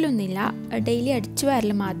തുടക്കലൊന്നുമില്ല, ഡെയിലി അടിച്ചു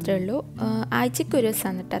വാരൽ മാത്രമേ ഉള്ളൂ. ആഴ്ചയ്ക്ക് ഒരു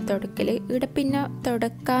ദിവസമാണ് കേട്ടോ തുടക്കൽ. ഇവിടെ പിന്നെ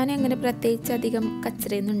തുടക്കാൻ അങ്ങനെ പ്രത്യേകിച്ച് അധികം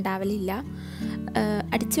കച്ചറയൊന്നും ഉണ്ടാവലില്ല.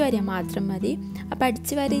 അടിച്ചു വാരിയാൽ മാത്രം മതി. അപ്പോൾ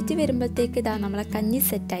അടിച്ചു വാരിയിട്ട് വരുമ്പോഴത്തേക്ക് ഇതാ നമ്മളെ കഞ്ഞി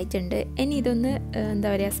സെറ്റായിട്ടുണ്ട്. ഇനി ഇതൊന്ന് എന്താ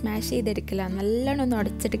പറയുക സ്മാഷ് ചെയ്തെടുക്കലാണ്, നല്ലോണം ഒന്ന്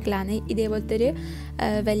ഉടച്ചെടുക്കലാണ് ഇതേപോലത്തെ ഒരു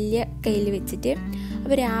വലിയ കയ്യിൽ വെച്ചിട്ട്.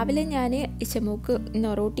 അപ്പോൾ രാവിലെ ഞാൻ ഇശമോക്ക്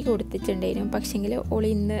നൊറോട്ടി കൊടുത്തിട്ടുണ്ടായിരുന്നു, പക്ഷേങ്കിൽ ഓൾ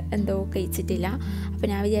ഇന്ന് എന്തോ കഴിച്ചിട്ടില്ല. അപ്പോൾ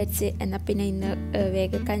ഞാൻ വിചാരിച്ച് എന്നാൽ പിന്നെ ഇന്ന്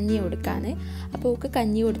വേഗം കഞ്ഞി കൊടുക്കാമെന്ന്. അപ്പോൾ ഓൾക്ക്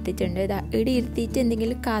കഞ്ഞി കൊടുത്തിട്ടുണ്ട്. ഇതാ ഇവിടെ ഇരുത്തിയിട്ട്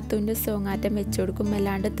എന്തെങ്കിലും കാത്തൂൻ്റെ സോങ്ങാറ്റം വെച്ച് കൊടുക്കും,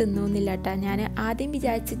 അല്ലാണ്ട് തിന്നൊന്നുമില്ല കേട്ടോ. ഞാൻ ആദ്യം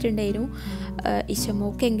വിചാരിച്ചിട്ടുണ്ടായിരുന്നു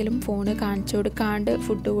ഇശമോക്കെങ്കിലും ഫോണ് കാണിച്ചു കൊടുക്കാണ്ട്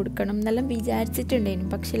ഫുഡ് കൊടുക്കണം എന്നെല്ലാം വിചാരിച്ചിട്ടുണ്ടായിരുന്നു,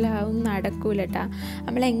 പക്ഷേ അതൊന്നും നടക്കൂല കേട്ടോ.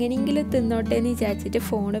 നമ്മളെങ്ങനെയെങ്കിലും തിന്നോട്ടെ എന്ന് വിചാരിച്ചിട്ട്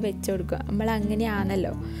ഫോണ് വെച്ച് കൊടുക്കും.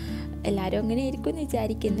 നമ്മളങ്ങനെയാണല്ലോ, എല്ലാവരും അങ്ങനെ ആയിരിക്കും എന്ന്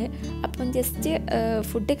വിചാരിക്കുന്നത്. അപ്പം ജസ്റ്റ്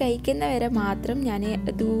ഫുഡ് കഴിക്കുന്ന വരെ മാത്രം ഞാൻ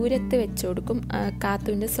ദൂരത്ത് വെച്ച് കൊടുക്കും,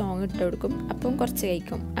 കാത്തൂൻ്റെ സോങ് ഇട്ട് കൊടുക്കും, അപ്പം കുറച്ച്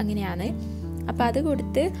കഴിക്കും, അങ്ങനെയാണ്. അപ്പോൾ അത്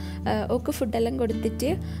കൊടുത്ത് ഒക്കെ ഫുഡെല്ലാം കൊടുത്തിട്ട്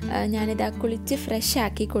ഞാനിതാ കുളിച്ച് ഫ്രഷ്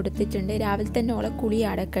ആക്കി കൊടുത്തിട്ടുണ്ട്. രാവിലെ തന്നെ ഓളെ കുളി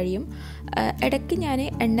ആടെ കഴിയും. ഇടയ്ക്ക് ഞാൻ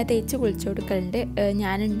എണ്ണ തേച്ച് കുളിച്ച് കൊടുക്കലുണ്ട്.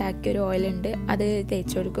 ഞാൻ ഉണ്ടാക്കിയൊരു ഓയിലുണ്ട്, അത്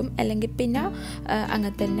തേച്ച് കൊടുക്കും. അല്ലെങ്കിൽ പിന്നെ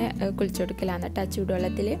അങ്ങനെ തന്നെ കുളിച്ച് കൊടുക്കലാണ് കേട്ടോ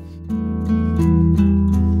ചൂടുവെള്ളത്തിൽ.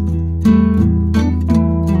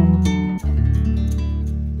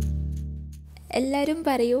 എല്ലാവരും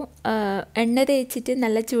പറയും എണ്ണ തേച്ചിട്ട്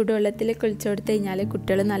നല്ല ചൂടുവെള്ളത്തിൽ കുളിച്ചു കൊടുത്തു കഴിഞ്ഞാൽ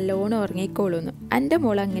കുട്ടികൾ നല്ലോണം ഉറങ്ങിക്കോളൂന്ന്. എൻ്റെ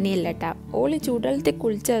മോൾ അങ്ങനെയല്ല കേട്ടോ. ഓൾ ചൂടുവെള്ളത്തിൽ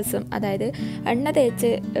കുളിച്ച ദിവസം, അതായത് എണ്ണ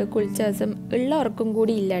തേച്ച് കുളിച്ച ദിവസം ഉള്ള ഉറക്കം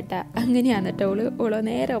കൂടി ഇല്ല കേട്ടോ. അങ്ങനെയാണ് കേട്ടോ. ഓള്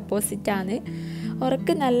നേരെ ഓപ്പോസിറ്റാണ്.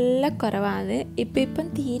 ഉറക്ക് നല്ല കുറവാണ്. ഇപ്പം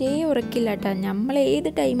തീരെ ഉറക്കില്ല കേട്ടോ. നമ്മൾ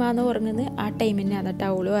ഏത് ടൈമാണോ ഉറങ്ങുന്നത് ആ ടൈം തന്നെയാണ് കേട്ടോ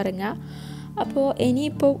ഓള് ഉറങ്ങുക. അപ്പോൾ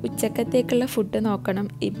ഇനിയിപ്പോൾ ഉച്ചക്കത്തേക്കുള്ള ഫുഡ് നോക്കണം.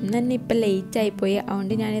 ഇന്ന് തന്നെ ഇപ്പം ലേറ്റായിപ്പോയി,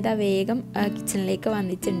 അതുകൊണ്ട് ഞാനിതാ വേഗം കിച്ചണിലേക്ക്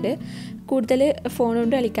വന്നിട്ടുണ്ട്. കൂടുതൽ ഫോൺ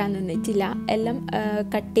കൊണ്ട് കളിക്കാൻ നിന്നിട്ടില്ല, എല്ലാം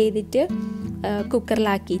കട്ട് ചെയ്തിട്ട്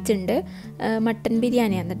കുക്കറിലാക്കിയിട്ടുണ്ട്. മട്ടൻ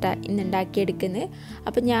ബിരിയാണിയാണ് കേട്ടോ ഇന്ന് ഉണ്ടാക്കിയെടുക്കുന്നത്.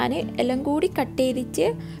 അപ്പോൾ ഞാൻ എല്ലാം കൂടി കട്ട് ചെയ്തിട്ട്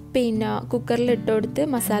പിന്നെ കുക്കറിൽ ഇട്ട് കൊടുത്ത്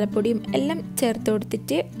മസാലപ്പൊടിയും എല്ലാം ചേർത്ത്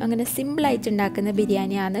കൊടുത്തിട്ട് അങ്ങനെ സിമ്പിളായിട്ട് ഉണ്ടാക്കുന്ന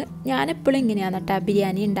ബിരിയാണിയാണ്. ഞാനെപ്പോഴും ഇങ്ങനെയാണ് കേട്ടോ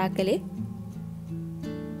ബിരിയാണി ഉണ്ടാക്കൽ.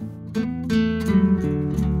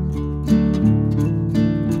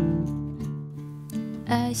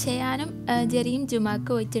 ഷയാനും ജെറിയും ജുമാക്ക്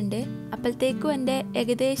പോയിട്ടുണ്ട്. അപ്പോഴത്തേക്കും എൻ്റെ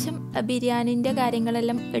ഏകദേശം ബിരിയാണീൻ്റെ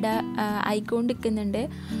കാര്യങ്ങളെല്ലാം ആയിക്കൊണ്ടിരിക്കുന്നുണ്ട്.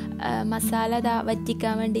 മസാല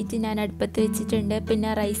വറ്റിക്കാൻ വേണ്ടിയിട്ട് ഞാൻ അടുപ്പത്ത് വെച്ചിട്ടുണ്ട്. പിന്നെ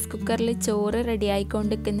റൈസ് കുക്കറിൽ ചോറ് റെഡി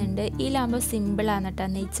ആയിക്കൊണ്ടിരിക്കുന്നുണ്ട്. ഇതിലാകുമ്പോൾ സിമ്പിളാണ് കേട്ടോ.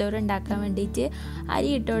 നെയ്ച്ചോറ് ഉണ്ടാക്കാൻ വേണ്ടിയിട്ട് അരി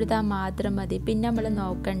ഇട്ട് കൊടുത്താൽ മാത്രം മതി. പിന്നെ നമ്മൾ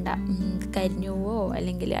നോക്കണ്ട കരിഞ്ഞുവോ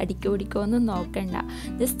അല്ലെങ്കിൽ അടിക്കോ പിടിക്കോ ഒന്നും നോക്കണ്ട.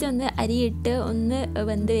 ജസ്റ്റ് ഒന്ന് അരിയിട്ട് ഒന്ന്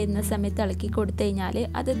വെന്ത് വരുന്ന സമയത്ത് ഇളക്കി കൊടുത്തു കഴിഞ്ഞാൽ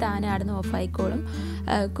അത് താനെ ആടുന്ന് ഓഫായിക്കോളും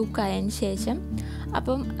കുക്കായതിന് ശേഷം.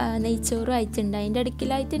 അപ്പം നെയ്ച്ചോറും അയച്ചിട്ടുണ്ട്. അതിൻ്റെ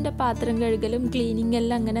ഇടയ്ക്കിലായിട്ട് എൻ്റെ പാത്രം കഴുകലും ക്ലീനിങ്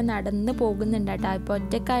എല്ലാം അങ്ങനെ നടന്ന് പോകുന്നുണ്ട് കേട്ടോ. ഇപ്പോൾ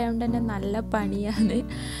ഒറ്റക്കായതുകൊണ്ട് തന്നെ നല്ല പണിയാണ്.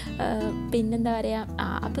 പിന്നെന്താ പറയുക,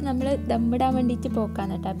 അപ്പം നമ്മൾ ദമ്മിടാൻ വേണ്ടിയിട്ട്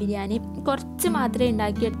പോക്കാണ് കേട്ടോ. ബിരിയാണി കുറച്ച് മാത്രമേ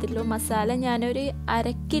ഉണ്ടാക്കിയെടുത്തിട്ടുള്ളൂ. മസാല ഞാനൊരു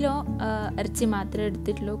 1/2 കിലോ ഇറച്ചി മാത്രമേ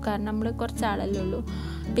എടുത്തിട്ടുള്ളൂ, കാരണം നമ്മൾ കുറച്ച് ആളല്ലേ ഉള്ളൂ.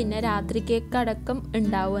 പിന്നെ രാത്രിക്കേക്ക് അടക്കം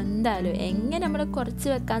ഉണ്ടാവും എന്തായാലും. എങ്ങനെ നമ്മൾ കുറച്ച്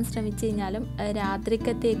വെക്കാൻ ശ്രമിച്ചു കഴിഞ്ഞാലും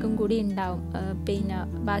രാത്രിക്കത്തേക്കും കൂടി ഉണ്ടാവും, പിന്നെ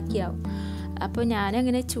ബാക്കിയാവും. അപ്പോൾ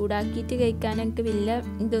ഞാനങ്ങനെ ചൂടാക്കിയിട്ട് കഴിക്കാൻ എനിക്ക് വലിയ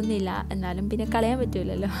ഇതൊന്നുമില്ല, എന്നാലും പിന്നെ കളയാൻ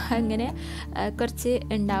പറ്റില്ലല്ലോ, അങ്ങനെ കുറച്ച്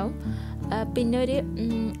ഉണ്ടാവും. പിന്നെ ഒരു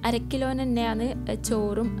 1/2 കിലോ തന്നെയാണ്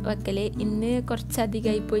ചോറും വെക്കൽ. ഇന്ന്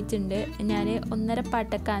കുറച്ചധികമായി പോയിട്ടുണ്ട്. ഞാൻ 1.5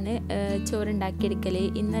 പാട്ടക്കാണ് ചോറുണ്ടാക്കിയെടുക്കൽ.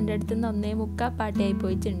 ഇന്ന് എൻ്റെ അടുത്ത് നിന്ന് 1.25 പാട്ടയായി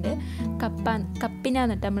പോയിട്ടുണ്ട്.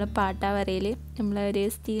 കപ്പിനാണ് കേട്ടോ നമ്മൾ പാട്ട പറയൽ. നമ്മളൊരു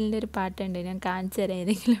സ്റ്റീലിൻ്റെ ഒരു പാട്ടുണ്ട്, ഞാൻ കാണിച്ചു തരാം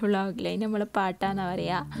ഏതെങ്കിലും വ്ളോഗിൽ. അതിന് നമ്മൾ പാട്ടാന്നാണ്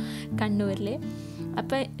പറയുക കണ്ണൂരിൽ.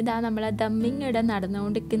 അപ്പോൾ ഇതാ നമ്മളെ ദമ്മിങ് ഇവിടെ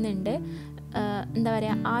നടന്നുകൊണ്ടിരിക്കുന്നുണ്ട്. എന്താ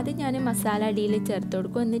പറയുക, ആദ്യം ഞാൻ മസാല അടിയിൽ ചേർത്ത്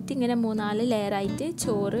കൊടുക്കും, എന്നിട്ട് ഇങ്ങനെ 3-4 ലെയറായിട്ട്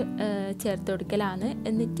ചോറ് ചേർത്ത് കൊടുക്കലാണ്.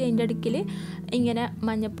 എന്നിട്ട് അതിൻ്റെ അടുക്കിൽ ഇങ്ങനെ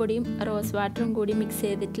മഞ്ഞൾപ്പൊടിയും റോസ് വാട്ടറും കൂടി മിക്സ്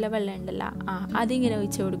ചെയ്തിട്ടുള്ള വെള്ളം ഉണ്ടല്ലോ, അതിങ്ങനെ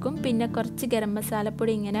ഒഴിച്ച് കൊടുക്കും. പിന്നെ കുറച്ച് ഗരം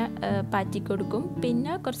മസാലപ്പൊടി ഇങ്ങനെ പാറ്റി കൊടുക്കും.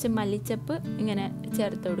 പിന്നെ കുറച്ച് മല്ലിച്ചപ്പ് ഇങ്ങനെ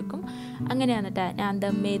ചേർത്ത് കൊടുക്കും. അങ്ങനെയാണ് കേട്ടോ ഞാൻ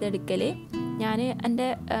ദം ചെയ്തെടുക്കൽ. ഞാൻ എൻ്റെ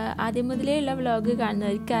ആദ്യം മുതലേ ഉള്ള വ്ളോഗ്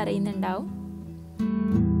കാണുന്നവർക്ക് അറിയുന്നുണ്ടാവും.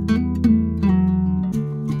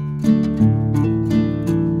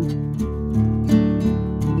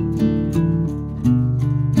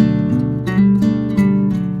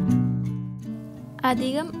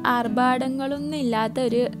 അധികം ആർഭാടങ്ങളൊന്നും ഇല്ലാത്ത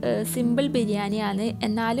ഒരു സിമ്പിൾ ബിരിയാണിയാണ്.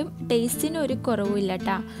 എന്നാലും ടേസ്റ്റിന് ഒരു കുറവുമില്ല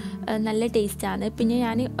കേട്ടോ, നല്ല ടേസ്റ്റാണ്. പിന്നെ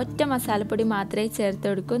ഞാൻ ഒറ്റ മസാലപ്പൊടി മാത്രമേ ചേർത്ത്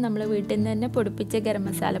കൊടുക്കൂ. നമ്മൾ വീട്ടിൽ നിന്ന് തന്നെ പൊടിപ്പിച്ച ഗരം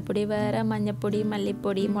മസാലപ്പൊടി, വേറെ മഞ്ഞൾപ്പൊടി,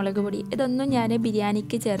 മല്ലിപ്പൊടി, മുളക് പൊടി ഇതൊന്നും ഞാൻ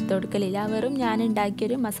ബിരിയാണിക്ക് ചേർത്ത് കൊടുക്കലില്ല. വെറും ഞാൻ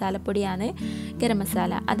ഉണ്ടാക്കിയൊരു മസാലപ്പൊടിയാണ് ഗരം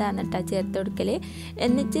മസാല, അതാണ് കേട്ടോ ചേർത്ത് കൊടുക്കൽ.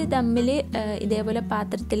 എന്നിട്ട് ദമ്മിൽ ഇതേപോലെ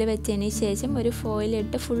പാത്രത്തിൽ വെച്ചതിന് ശേഷം ഒരു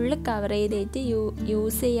ഫോയിലിട്ട് ഫുള്ള് കവർ ചെയ്തിട്ട്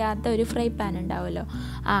യൂസ് ചെയ്യാത്ത ഒരു ഫ്രൈ പാൻ ഉണ്ടാവുമല്ലോ,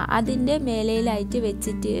 അതിൻ്റെ മേലയിലായിട്ട്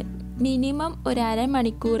വെച്ചിട്ട് മിനിമം ഒരു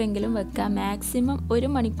അരമണിക്കൂറെങ്കിലും വെക്കുക. മാക്സിമം 1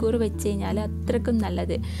 മണിക്കൂർ വെച്ച് കഴിഞ്ഞാൽ അത്രക്കും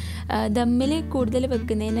നല്ലത്. ദമ്മിൽ കൂടുതൽ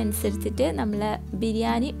വെക്കുന്നതിനനുസരിച്ചിട്ട് നമ്മളെ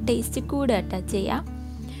ബിരിയാണി ടേസ്റ്റ് കൂടുക ചെയ്യാം.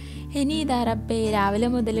 ഇനി ഇതാ റബ്ബേ രാവിലെ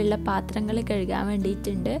മുതലുള്ള പാത്രങ്ങൾ കഴുകാൻ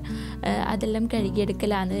വേണ്ടിയിട്ടുണ്ട്. അതെല്ലാം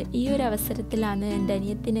കഴുകിയെടുക്കലാണ്. ഈ ഒരു അവസരത്തിലാണ് എൻ്റെ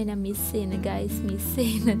അനിയത്തിനെ ഞാൻ മിസ്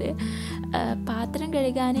ചെയ്യുന്നത്. പാത്രം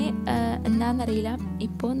കഴുകാൻ എന്താണെന്നറിയില്ല,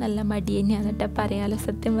 ഇപ്പോൾ നല്ല മടി തന്നെയാണ് കേട്ടോ, പറയാലോ,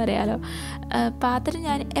 സത്യം പറയാലോ. പാത്രം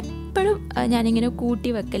ഞാൻ എപ്പോഴും ഞാനിങ്ങനെ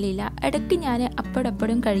കൂട്ടി വെക്കലില്ല. ഇടയ്ക്ക് ഞാൻ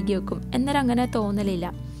അപ്പോഴപ്പോഴും കഴുകി വെക്കും. എന്നാലും അങ്ങനെ തോന്നലില്ല.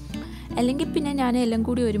 അല്ലെങ്കിൽ പിന്നെ ഞാൻ എല്ലാം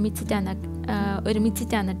കൂടി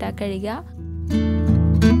ഒരുമിച്ചിട്ടാണ് കേട്ടോ കഴുകുക.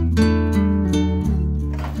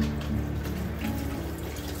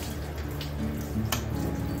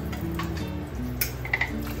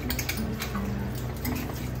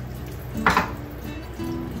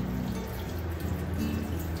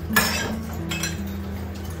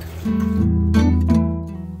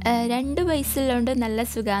 രണ്ട് വയസ്സുള്ളതുകൊണ്ട് നല്ല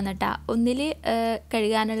സുഖമാണ് കേട്ടോ. ഒന്നിൽ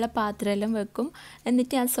കഴുകാനുള്ള പാത്രമെല്ലാം വെക്കും,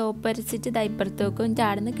 എന്നിട്ട് ഞാൻ സോപ്പ് അരച്ചിട്ട് ദൈപ്പുറത്ത് വെക്കും, എന്നിട്ട്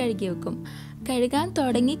അവിടെ നിന്ന് കഴുകി വെക്കും. കഴുകാൻ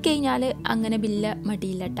തുടങ്ങിക്കഴിഞ്ഞാൽ അങ്ങനെ വലിയ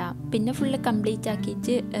മടിയില്ല കേട്ടോ. പിന്നെ ഫുള്ള് കംപ്ലീറ്റ്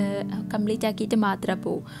ആക്കിയിട്ട് മാത്രമേ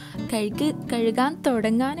പോവും. കഴുകാൻ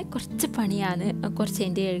തുടങ്ങാൻ കുറച്ച് പണിയാണ്. കുറച്ച്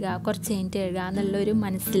കഴിഞ്ഞിട്ട് കഴുകുക എന്നുള്ളൊരു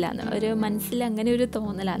മനസ്സിൽ അങ്ങനെ ഒരു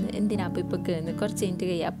തോന്നലാണ്. എന്തിനാ ഇപ്പോൾ കയറുന്നത്, കുറച്ച് കഴിഞ്ഞിട്ട്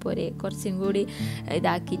കഴിയാൽ പോരെ, കുറച്ചും കൂടി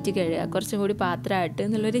ഇതാക്കിയിട്ട് കഴുകുക, കുറച്ചും കൂടി പാത്രമായിട്ട്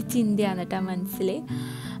എന്നുള്ളൊരു ചിന്തയാണ് കേട്ടോ മനസ്സിൽ.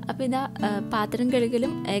 അപ്പോൾ ഇതാ പാത്രം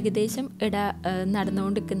കഴുകലും ഏകദേശം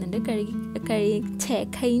നടന്നുകൊണ്ടിരിക്കുന്നുണ്ട്,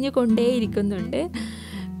 കഴിഞ്ഞുകൊണ്ടേയിരിക്കുന്നുണ്ട്.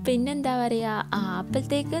 പിന്നെന്താ പറയുക,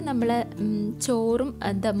 അപ്പോഴത്തേക്ക് നമ്മൾ ചോറും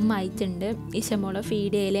ദമ്മായിട്ടുണ്ട്. ഇഷമോളെ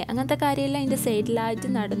ഫീഡ് ചെയ്യൽ അങ്ങനത്തെ കാര്യമെല്ലാം അതിൻ്റെ സൈഡിലായിട്ട്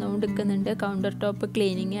നടന്നുകൊണ്ടിരിക്കുന്നുണ്ട്. കൗണ്ടർ ടോപ്പ്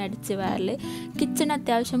ക്ലീനിങ്, അടിച്ച് വാരൽ, കിച്ചൺ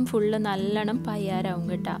അത്യാവശ്യം ഫുള്ള് നല്ലോണം പയ്യാറാവും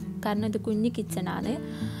കേട്ടോ. കാരണം ഇത് കുഞ്ഞ് കിച്ചണാണ്,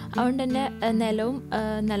 അതുകൊണ്ട് തന്നെ നിലവും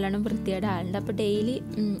നല്ലോണം വൃത്തിയേടാളുണ്ട്. അപ്പോൾ ഡെയിലി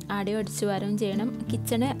ആടെയും അടിച്ചു വാരവും ചെയ്യണം.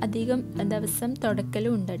 കിച്ചണ് അധികം ദിവസം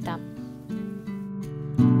തുടക്കലും ഉണ്ട് കേട്ടോ.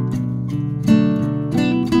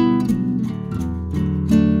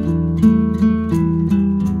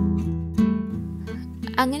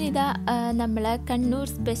 അങ്ങനെ ഇതാ നമ്മളെ കണ്ണൂർ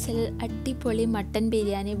സ്പെഷ്യൽ അടിപൊളി മട്ടൻ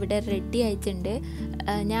ബിരിയാണി ഇവിടെ റെഡി ആയിട്ടുണ്ട്.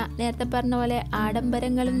 ഞാൻ നേരത്തെ പറഞ്ഞ പോലെ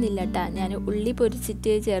ആഡംബരങ്ങളൊന്നും ഇല്ല കേട്ടോ. ഞാൻ ഉള്ളി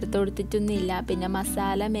പൊരിച്ചിട്ട് ചേർത്ത് കൊടുത്തിട്ടൊന്നുമില്ല. പിന്നെ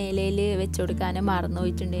മസാല മേലയിൽ വെച്ച് കൊടുക്കാൻ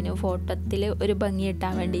മറന്നുപോയിട്ടുണ്ടേനു ഫോട്ടോത്തിൽ ഒരു ഭംഗി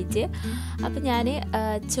കിട്ടാൻ വേണ്ടിയിട്ട്. അപ്പം ഞാൻ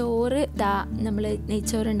ചോറ് നമ്മൾ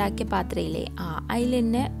നെയ്ച്ചോറുണ്ടാക്കിയ പാത്രയില്ലേ അതിൽ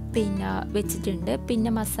തന്നെ പിന്നെ വെച്ചിട്ടുണ്ട്.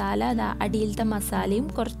 പിന്നെ മസാല അടിയിലത്തെ മസാലയും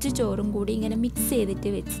കുറച്ച് ചോറും കൂടി ഇങ്ങനെ മിക്സ്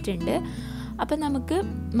ചെയ്തിട്ട് വെച്ചിട്ടുണ്ട്. അപ്പം നമുക്ക്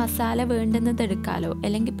മസാല വേണ്ടുന്നത് എടുക്കാമല്ലോ,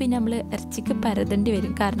 അല്ലെങ്കിൽ പിന്നെ നമ്മൾ ഇറച്ചിക്ക് പരതേണ്ടി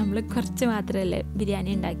വരും. കാരണം നമ്മൾ കുറച്ച് മാത്രമല്ലേ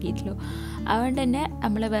ബിരിയാണി ഉണ്ടാക്കിയിട്ടുള്ളൂ. അതുകൊണ്ട് തന്നെ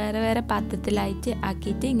നമ്മൾ വേറെ പാത്രത്തിലായിട്ട്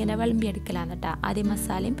ആക്കിയിട്ട് ഇങ്ങനെ വിളമ്പിയെടുക്കലാണ് കേട്ടോ. ആദ്യം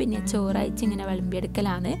മസാലയും പിന്നെ ചോറായിട്ട് ഇങ്ങനെ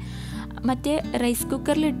വിളമ്പിയെടുക്കലാണ്. മറ്റേ റൈസ്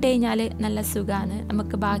കുക്കറിൽ ഇട്ട് കഴിഞ്ഞാൽ നല്ല സുഖമാണ്.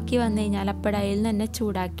 നമുക്ക് ബാക്കി വന്നു കഴിഞ്ഞാൽ അപ്പോഴതിൽ തന്നെ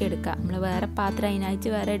ചൂടാക്കി എടുക്കാം. നമ്മൾ വേറെ പാത്രം അതിനായിട്ട്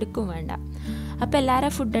വേറെ എടുക്കും വേണ്ട. അപ്പോൾ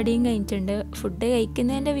എല്ലാവരും ഫുഡ് അടിയും കഴിഞ്ഞിട്ടുണ്ട്. ഫുഡ്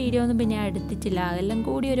കഴിക്കുന്നതിൻ്റെ വീഡിയോ ഒന്നും പിന്നെ എടുത്തിട്ടില്ല. അതെല്ലാം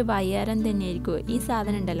കൂടി ഒരു വയ്യാരം തന്നെയായിരിക്കും. ഈ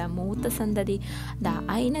സാധനം ഉണ്ടല്ലോ, മൂത്ത സന്തതി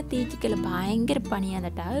അതിനെ തീറ്റിക്കൽ ഭയങ്കര പണിയാണ്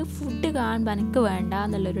കേട്ടോ. അത് ഫുഡ് കാണുമ്പോൾ എനിക്ക് വേണ്ട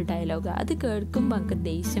എന്നുള്ളൊരു ഡയലോഗ്, അത് കേൾക്കുമ്പോൾ എനിക്ക്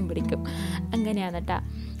ദേഷ്യം പിടിക്കും. അങ്ങനെയാണ് കേട്ടോ.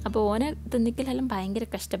 അപ്പോൾ ഓനെ തിന്നിക്കലെല്ലാം ഭയങ്കര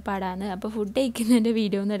കഷ്ടപ്പാടാണ്. അപ്പോൾ ഫുഡ് കഴിക്കുന്നതിൻ്റെ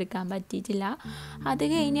വീഡിയോ ഒന്നും എടുക്കാൻ പറ്റിയിട്ടില്ല. അത്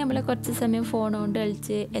കഴിഞ്ഞ് നമ്മൾ കുറച്ച് സമയം ഫോൺ കൊണ്ട്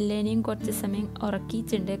കളിച്ച് എല്ലാവരെയും കുറച്ച് സമയം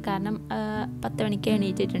ഉറക്കിയിട്ടുണ്ട്. കാരണം 10 മണിക്ക്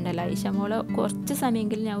എണീറ്റിട്ടുണ്ടല്ലോ. ഇഷമോളെ കുറച്ച്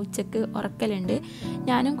സമയമെങ്കിലും ഞാൻ ഉച്ചക്ക് ഉറക്കലുണ്ട്.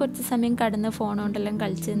 ഞാനും കുറച്ച് സമയം കടന്ന് ഫോൺ കൊണ്ടെല്ലാം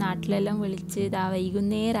കളിച്ച് നാട്ടിലെല്ലാം വിളിച്ച്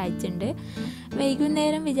വൈകുന്നേരം അയച്ചിട്ടുണ്ട്.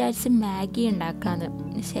 വൈകുന്നേരം വിചാരിച്ച് മാഗി ഉണ്ടാക്കാമെന്ന്.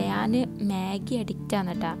 പക്ഷേ ഞാൻ മാഗി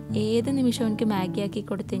അഡിക്റ്റാണ് കേട്ടോ. ഏത് നിമിഷവും എനിക്ക് മാഗി ആക്കി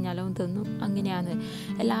കൊടുത്തു കഴിഞ്ഞാലും തിന്നും. അങ്ങനെയാണ്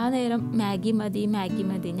എല്ലാ നേരം മാഗി മതി.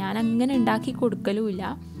 ഞാൻ അങ്ങനെ ഉണ്ടാക്കി കൊടുക്കലുമില്ല.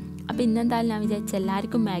 അപ്പോൾ ഇന്നെന്തായാലും ഞാൻ വിചാരിച്ചു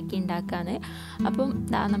എല്ലാവർക്കും മാഗി ഉണ്ടാക്കാന്ന്. അപ്പം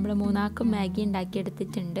നമ്മൾ 3 ആൾക്കും മാഗി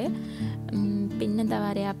ഉണ്ടാക്കിയെടുത്തിട്ടുണ്ട്. പിന്നെന്താ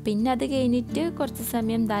പറയുക, പിന്നെ അത് കഴിഞ്ഞിട്ട് കുറച്ച്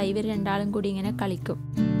സമയം ഇവർ 2 ആളും കൂടി ഇങ്ങനെ കളിക്കും.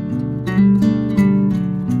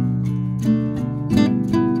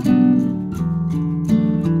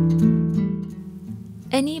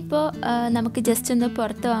 ഇനിയിപ്പോൾ നമുക്ക് ജസ്റ്റ് ഒന്ന്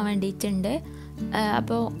പുറത്ത് പോകാൻ വേണ്ടിയിട്ടുണ്ട്.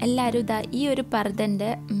 അപ്പോൾ എല്ലാവരും ഈ ഒരു പർദ്ദൻ്റെ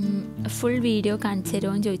ഫുൾ വീഡിയോ കാണിച്ചു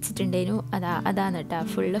തരുമോയെന്ന് ചോദിച്ചിട്ടുണ്ടായിരുന്നു. അതാണ് കേട്ടോ.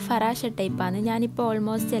 ഫുള്ള് ഫറാഷ ടൈപ്പാണ്. ഞാനിപ്പോൾ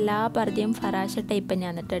ഓൾമോസ്റ്റ് എല്ലാ പർദ്ദയും ഫറാഷ ടൈപ്പ്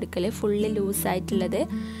തന്നെയാണ് കേട്ടോ എടുക്കൽ, ഫുള്ള് ലൂസായിട്ടുള്ളത്.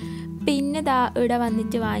 പിന്നെ ഇവിടെ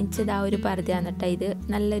വന്നിട്ട് വാങ്ങിച്ചത് ഒരു പർദ്ദയാണ് കേട്ടോ. ഇത്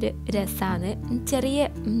നല്ലൊരു രസമാണ്. ചെറിയ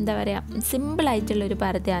എന്താ പറയുക, സിമ്പിളായിട്ടുള്ളൊരു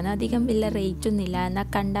പർദ്ദയാണ്. അധികം വലിയ റേറ്റൊന്നുമില്ല. എന്നാൽ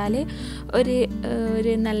കണ്ടാൽ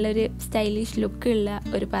ഒരു നല്ലൊരു സ്റ്റൈലിഷ് ലുക്കുള്ള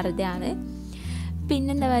ഒരു പർദ്ദയാണ്.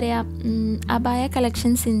 പിന്നെന്താ പറയുക, അബായ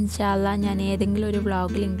കളക്ഷൻസ് ഇൻഷാല്ലാ ഞാൻ ഏതെങ്കിലും ഒരു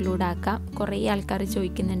വ്ളോഗിൽ ഇൻക്ലൂഡ് ആക്കാം. കുറേ ആൾക്കാർ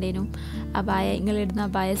ചോദിക്കുന്നുണ്ടേനും അബായ നിങ്ങളിടുന്ന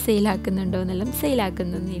അബായ സെയിലാക്കുന്നുണ്ടോ എന്നെല്ലാം.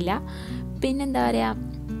 സെയിലാക്കുന്നൊന്നുമില്ല. പിന്നെന്താ പറയുക,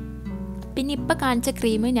 പിന്നെ ഇപ്പോൾ കാണിച്ച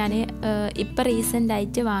ക്രീം ഞാൻ ഇപ്പോൾ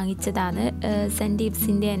റീസെൻ്റായിട്ട് വാങ്ങിച്ചതാണ്.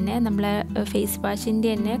 സെൻറ്റീവ്സിൻ്റെ തന്നെ നമ്മളെ ഫേസ്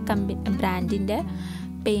വാഷിൻ്റെ തന്നെ ബ്രാൻഡിൻ്റെ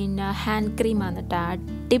പിന്നെ ഹാൻഡ് ക്രീമാണ് കേട്ടോ.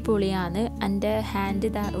 അടിപൊളിയാണ്. എൻ്റെ ഹാൻഡ്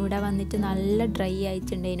ഇവിടെ വന്നിട്ട് നല്ല ഡ്രൈ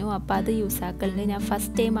ആയിട്ടുണ്ടായിരുന്നു. അപ്പോൾ അത് യൂസ് ആക്കലുണ്ട്. ഞാൻ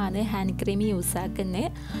ഫസ്റ്റ് ടൈമാണ് ഹാൻഡ് ക്രീം യൂസ് ആക്കുന്നത്.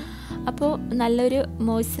 അപ്പോൾ നല്ലൊരു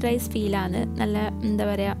മോയ്സ്ചറൈസ് ഫീലാണ്. നല്ല എന്താ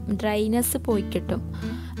പറയുക, ഡ്രൈനെസ് പോയി കിട്ടും.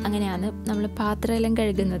 അങ്ങനെയാണ് നമ്മൾ പാത്രമെല്ലാം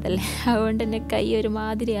കഴുകുന്നതല്ലേ, അതുകൊണ്ട് തന്നെ കൈ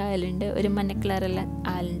ഒരുമാതിരി ആയാലുണ്ട്, ഒരു മഞ്ഞ കളറെല്ലാം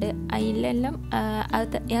ആയാലുണ്ട്. അതിലെല്ലാം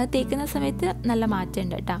അത് തേക്കുന്ന സമയത്ത് നല്ല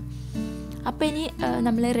മാറ്റമുണ്ട് കേട്ടോ. അപ്പോൾ ഇനി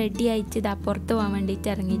നമ്മൾ റെഡി ആയിട്ട് ഇതാ പുറത്ത് പോകാൻ വേണ്ടിയിട്ട്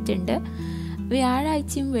ഇറങ്ങിയിട്ടുണ്ട്.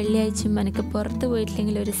 വ്യാഴാഴ്ചയും വെള്ളിയാഴ്ചയും എനിക്ക് പുറത്ത്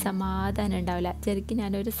പോയിട്ടില്ലെങ്കിൽ ഒരു സമാധാനം ഉണ്ടാവില്ല. ശരിക്കും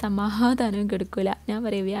ഞാനൊരു സമാധാനവും കൊടുക്കില്ല. ഞാൻ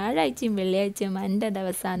പറയും വ്യാഴാഴ്ചയും വെള്ളിയാഴ്ചയും എൻ്റെ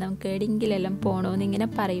ദിവസമാണ്, നമുക്ക് എവിടെയെങ്കിലെല്ലാം പോകണമെന്ന് ഇങ്ങനെ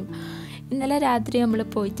പറയും. ഇന്നലെ രാത്രി നമ്മൾ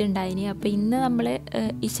പോയിട്ടുണ്ടായിനി. അപ്പോൾ ഇന്ന് നമ്മൾ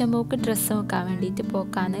ഇഷമോക്ക് ഡ്രസ്സ് നോക്കാൻ വേണ്ടിയിട്ട്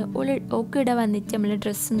പോക്കാന്ന്. ഓക്കിടെ വന്നിട്ട് നമ്മൾ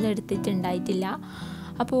ഡ്രസ്സൊന്നും എടുത്തിട്ടുണ്ടായിട്ടില്ല.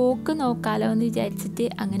 അപ്പോൾ ഓക്ക് നോക്കാമല്ലോ എന്ന് വിചാരിച്ചിട്ട്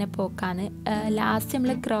അങ്ങനെ പോക്കാന്ന്. ലാസ്റ്റ്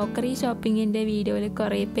നമ്മൾ ക്രോക്കറി ഷോപ്പിങ്ങിൻ്റെ വീഡിയോയിൽ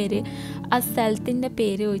കുറേ പേര് ആ സ്ഥലത്തിൻ്റെ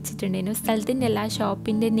പേര് ചോദിച്ചിട്ടുണ്ടായിരുന്നു. സ്ഥലത്തിൻ്റെ എല്ലാ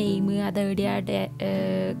ഷോപ്പിൻ്റെ നെയിം, അതെവിടെയാണ്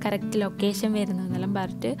കറക്റ്റ് ലൊക്കേഷൻ വരുന്നു എന്നെല്ലാം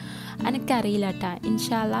പറഞ്ഞിട്ട് എനിക്കറിയില്ല കേട്ടോ.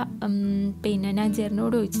 ഇൻഷാല്ലാ പിന്നെ ഞാൻ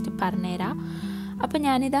ജെറിനോട് ചോദിച്ചിട്ട് പറഞ്ഞുതരാം. അപ്പോൾ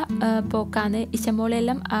ഞാനിതാ പോക്കാന്ന്.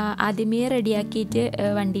 ഇഷമോളെല്ലാം ആദ്യമേ റെഡിയാക്കിയിട്ട്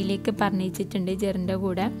വണ്ടിയിലേക്ക് പറഞ്ഞിട്ടുണ്ട് ജെറിൻ്റെ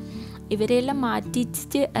കൂടെ. ഇവരെല്ലാം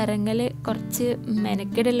മാറ്റിച്ചിട്ട് ഇറങ്ങൽ കുറച്ച്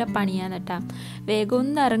മെനക്കെടുള്ള പണിയാണ് കേട്ടോ.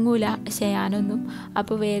 വേഗമൊന്നും ഇറങ്ങൂല ചെയ്യാനൊന്നും.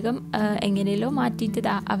 അപ്പോൾ വേഗം എങ്ങനെയല്ലോ മാറ്റിയിട്ട്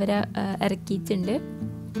അവരെ ഇറക്കിയിട്ടുണ്ട്.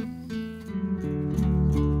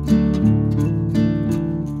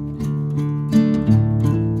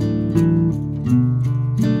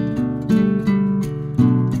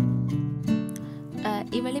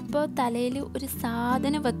 ഇവളിപ്പോൾ തലയിൽ ഒരു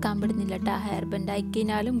സാധനം വെക്കാൻ പെടുന്നില്ല കേട്ടോ. ഹെയർ ബാൻഡ്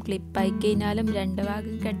ആയിക്കഴിഞ്ഞാലും ക്ലിപ്പായിക്കഴിഞ്ഞാലും 2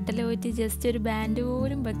 ഭാഗം കെട്ടൽ പോയിട്ട് ജസ്റ്റ് ഒരു ബാൻഡ്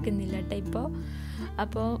പോലും വെക്കുന്നില്ല കേട്ടോ ഇപ്പോൾ.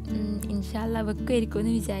 അപ്പോൾ ഇൻഷാല്ലാ വെക്കുമായിരിക്കും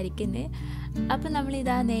എന്ന് വിചാരിക്കുന്നത്. അപ്പോൾ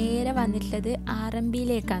നമ്മളിതാ നേരെ വന്നിട്ടുള്ളത്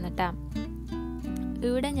RMBയിലേക്കാണ് കേട്ടോ.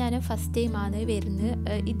 ഇവിടെ ഞാൻ ഫസ്റ്റ് ടൈമാണ് വരുന്നത്.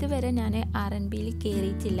 ഇതുവരെ ഞാൻ RMBയിൽ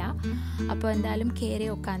കയറിയിട്ടില്ല. അപ്പോൾ എന്തായാലും കയറി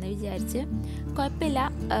നോക്കാമെന്ന് വിചാരിച്ച്. കുഴപ്പമില്ല,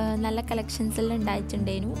 നല്ല കളക്ഷൻസ് എല്ലാം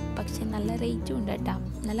ഉണ്ടായിട്ടുണ്ടായിരുന്നു. പക്ഷെ നല്ല റേറ്റും ഉണ്ട് കേട്ടോ.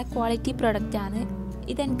 നല്ല ക്വാളിറ്റി പ്രൊഡക്റ്റാണ്.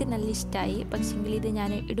 ഇതെനിക്ക് നല്ല ഇഷ്ടമായി. പക്ഷെങ്കിൽ ഇത്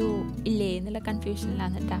ഞാൻ ഇല്ലേ എന്നുള്ള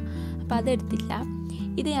കൺഫ്യൂഷനിലാണ് കേട്ടോ. അപ്പോൾ അതെടുത്തില്ല.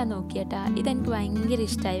 ഇത് ഞാൻ നോക്കി കേട്ടോ. ഇതെനിക്ക് ഭയങ്കര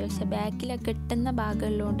ഇഷ്ടമായി. പക്ഷെ ബാക്കിലൊക്കെ കെട്ടുന്ന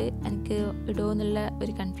ഭാഗമുള്ളതുകൊണ്ട് എനിക്ക് എന്നുള്ള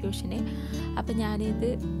ഒരു കൺഫ്യൂഷന്. അപ്പോൾ ഞാനിത്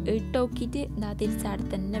ഇട്ട് നോക്കിയിട്ട് തിരിച്ചവിടെ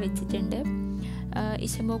തന്നെ വെച്ചിട്ടുണ്ട്.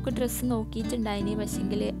 ഇഷമോക്ക് ഡ്രസ്സ് നോക്കിയിട്ടുണ്ടായിന്.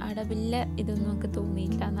 പക്ഷെങ്കിൽ അടവില്ല ഇതൊന്നും നമുക്ക്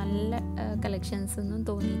തോന്നിയിട്ടില്ല. നല്ല കളക്ഷൻസ് ഒന്നും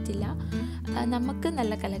തോന്നിയിട്ടില്ല. നമുക്ക്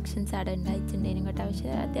നല്ല കളക്ഷൻസ് അവിടെ ഉണ്ടായിട്ടുണ്ടായിരുന്നു കേട്ടോ. പക്ഷേ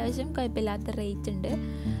അത്യാവശ്യം കുഴപ്പമില്ലാത്ത റേറ്റ് ഉണ്ട്.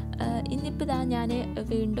 ഇന്നിപ്പോൾ ഞാൻ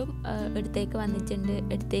വീണ്ടും എടുത്തേക്ക് വന്നിട്ടുണ്ട്.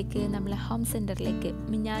 എടുത്തേക്ക് നമ്മളെ ഹോം സെൻറ്ററിലേക്ക്.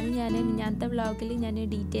 മിഞ്ഞാന്നത്തെ വ്ളോഗിൽ ഞാൻ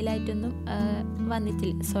ഡീറ്റെയിൽ ആയിട്ടൊന്നും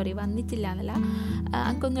വന്നിട്ടില്ല എന്നല്ല,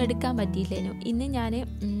 എനിക്കൊന്നും എടുക്കാൻ പറ്റിയില്ലേനു. ഇന്ന് ഞാൻ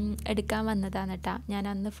എടുക്കാൻ വന്നതാണ് കേട്ടോ. ഞാൻ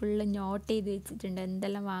അന്ന് ഫുള്ള് നോട്ട് ചെയ്ത് വെച്ചിട്ടുണ്ട്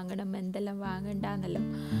എന്തെല്ലാം വാങ്ങണം എന്തെല്ലാം വാങ്ങണ്ടെന്നല്ലോ.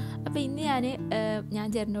 അപ്പോൾ ഇന്ന് ഞാൻ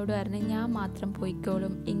ജെറിനോട് പറഞ്ഞു ഞാൻ മാത്രം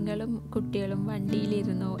പോയിക്കോളും, നിങ്ങളും കുട്ടികളും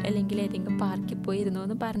വണ്ടിയിലിരുന്നോ അല്ലെങ്കിൽ ഏതെങ്കിലും പാർക്കിൽ പോയിരുന്നോ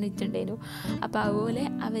എന്ന് പറഞ്ഞിട്ടുണ്ടായിരുന്നു. അപ്പോൾ അതുപോലെ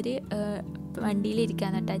അവർ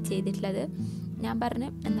വണ്ടിയിലിരിക്കാൻ കേട്ടോ ചെയ്തിട്ടുള്ളത്. ഞാൻ പറഞ്ഞു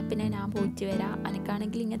എന്നാൽ പിന്നെ ഞാൻ പോയിട്ട് വരാം,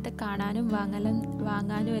 എനിക്കാണെങ്കിൽ ഇങ്ങനത്തെ കാണാനും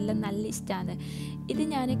വാങ്ങാനും എല്ലാം നല്ല ഇഷ്ടമാണ്. ഇത്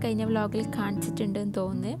ഞാൻ കഴിഞ്ഞ വ്ളോഗിൽ കാണിച്ചിട്ടുണ്ടെന്ന്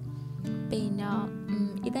തോന്നുന്നു. പിന്നെ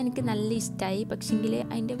ഇതെനിക്ക് നല്ല ഇഷ്ടമായി. പക്ഷെങ്കിൽ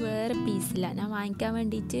അതിൻ്റെ വേറെ പീസില്ല. ഞാൻ വാങ്ങിക്കാൻ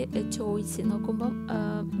വേണ്ടിയിട്ട് ചോദിച്ച് നോക്കുമ്പം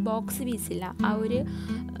ബോക്സ് പീസില്ല. ആ ഒരു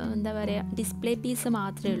എന്താ പറയുക ഡിസ്പ്ലേ പീസ്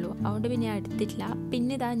മാത്രമേ ഉള്ളൂ. അതുകൊണ്ട് പിന്നെ ഞാൻ എടുത്തിട്ടില്ല.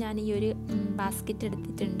 പിന്നെ ഞാൻ ഈ ഒരു ബാസ്ക്കറ്റ്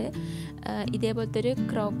എടുത്തിട്ടുണ്ട്. ഇതേപോലത്തെ ഒരു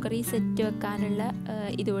ക്രോക്കറി സെറ്റ് വെക്കാനുള്ള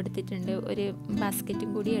ഇതും എടുത്തിട്ടുണ്ട്. ഒരു ബാസ്ക്കറ്റും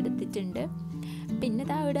കൂടി എടുത്തിട്ടുണ്ട്. പിന്നെ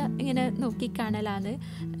ഇവിടെ ഇങ്ങനെ നോക്കിക്കാണലാണ്.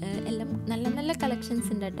 എല്ലാം നല്ല നല്ല കളക്ഷൻസ്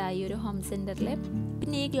ഉണ്ട് കേട്ടോ ഈ ഒരു ഹോം സെൻറ്ററിൽ.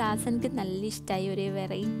 പിന്നെ ഈ ഗ്ലാസ് എനിക്ക് നല്ല ഇഷ്ടമായി. ഒരു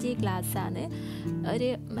വെറൈറ്റി ഗ്ലാസ്സാണ്. ഒരു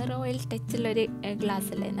റോയൽ ടച്ചുള്ളൊരു ഗ്ലാസ്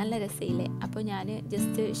അല്ലേ, നല്ല രസമില്ലേ. അപ്പോൾ ഞാൻ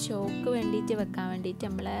ജസ്റ്റ് ഷോക്ക് വേണ്ടിയിട്ട് വെക്കാൻ വേണ്ടിയിട്ട്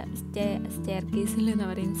നമ്മളെ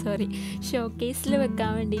ഷോ കേസിൽ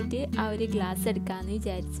വെക്കാൻ വേണ്ടിയിട്ട് ആ ഒരു ഗ്ലാസ് എടുക്കാമെന്ന്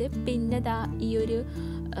വിചാരിച്ച്. പിന്നെ ഈ ഒരു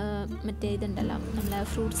മറ്റേ ഇതുണ്ടല്ലോ നമ്മളെ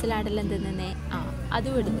ഫ്രൂട്ട് സലാഡെല്ലാം തിന്നുന്നേ,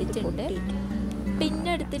 അതും എടുത്തിട്ടുണ്ട്. പിന്നെ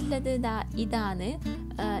എടുത്തിട്ടുള്ളത് ഇതാണ്.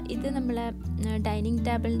 ഇത് നമ്മളെ ഡൈനിങ്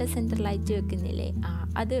ടേബിളിൻ്റെ സെൻറ്ററിലായിട്ട് വെക്കുന്നില്ലേ,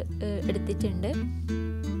 അത് എടുത്തിട്ടുണ്ട്.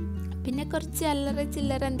 പിന്നെ കുറച്ച് അല്ലറ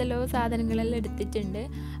ചില്ലറ എന്തെല്ലോ സാധനങ്ങളെല്ലാം എടുത്തിട്ടുണ്ട്.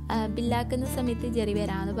 ബില്ലാക്കുന്ന സമയത്ത് ജെറി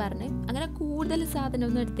വരാമെന്ന് പറഞ്ഞ് അങ്ങനെ കൂടുതൽ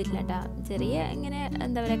സാധനമൊന്നും എടുത്തിട്ടില്ല കേട്ടോ. ചെറിയ ഇങ്ങനെ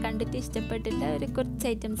എന്താ പറയുക, കണ്ടിട്ട് ഇഷ്ടപ്പെട്ടില്ല ഒരു കുറച്ച്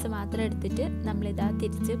ഐറ്റംസ് മാത്രം എടുത്തിട്ട് നമ്മളിതാ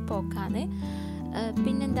തിരിച്ച് പോക്കാന്ന്.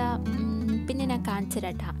 പിന്നെന്താ, പിന്നെ ഞാൻ കാണിച്ചു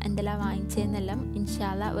തരാം കേട്ടോ എന്തെല്ലാം വാങ്ങിച്ചതെന്നെല്ലാം.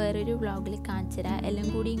 ഇൻഷാല്ല വേറൊരു വ്ളോഗിൽ കാണിച്ചു തരാം. എല്ലാം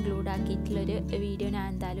കൂടി ഇൻക്ലൂഡ് ആക്കിയിട്ടുള്ളൊരു വീഡിയോ ഞാൻ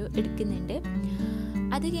എന്തായാലും എടുക്കുന്നുണ്ട്.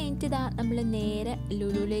 അത് കഴിഞ്ഞിട്ട് ഇതാ നമ്മൾ നേരെ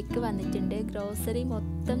ലുലുവിലേക്ക് വന്നിട്ടുണ്ട്. ഗ്രോസറി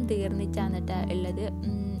മൊത്തം തീർന്നിട്ടാണ് കേട്ടോ ഉള്ളത്.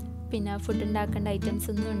 പിന്നെ ഫുഡ് ഉണ്ടാക്കേണ്ട ഐറ്റംസ്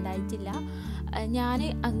ഒന്നും ഉണ്ടായിട്ടില്ല. ഞാൻ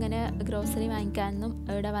അങ്ങനെ ഗ്രോസറി വാങ്ങിക്കാനൊന്നും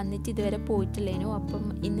ഇവിടെ വന്നിട്ട് ഇതുവരെ പോയിട്ടില്ലേനു. അപ്പം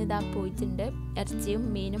ഇന്നിതാ പോയിട്ടുണ്ട്. ഇറച്ചിയും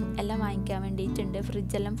മീനും എല്ലാം വാങ്ങിക്കാൻ വേണ്ടിയിട്ടുണ്ട്.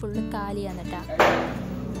 ഫ്രിഡ്ജെല്ലാം ഫുള്ള് കാലിയാണ് കേട്ടോ.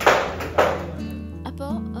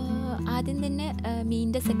 അപ്പോൾ ആദ്യം തന്നെ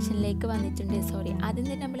മീനിൻ്റെ സെക്ഷനിലേക്ക് വന്നിട്ടുണ്ട്. ആദ്യം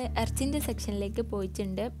തന്നെ നമ്മൾ ഇറച്ചിൻ്റെ സെക്ഷനിലേക്ക്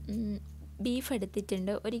പോയിട്ടുണ്ട്. ബീഫ്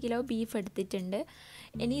എടുത്തിട്ടുണ്ട്, 1 കിലോ ബീഫ് എടുത്തിട്ടുണ്ട്.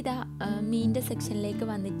 ഇനി ഇതാ മീനിൻ്റെ സെക്ഷനിലേക്ക്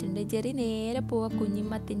വന്നിട്ടുണ്ട്. ജെറി നേരെ പോവാ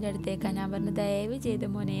കുഞ്ഞിമ്മത്തിൻ്റെ അടുത്തേക്കാണ്. ഞാൻ പറഞ്ഞു ദയവ് ചെയ്ത്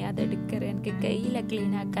മോനെ അതെടുക്കരുത്, എനിക്ക് കയ്യിലെ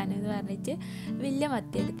ക്ലീൻ ആക്കാനെന്ന് പറഞ്ഞിട്ട് വലിയ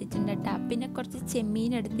മത്തി എടുത്തിട്ടുണ്ട് കേട്ടോ. പിന്നെ കുറച്ച്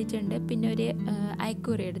ചെമ്മീൻ എടുത്തിട്ടുണ്ട്, പിന്നെ ഒരു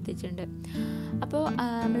അയക്കൂറി എടുത്തിട്ടുണ്ട്. അപ്പോൾ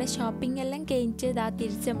നമ്മൾ ഷോപ്പിംഗ് എല്ലാം കഴിഞ്ഞിട്ട് ഇതാ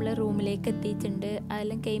തിരിച്ച് നമ്മൾ റൂമിലേക്ക് എത്തിയിട്ടുണ്ട്.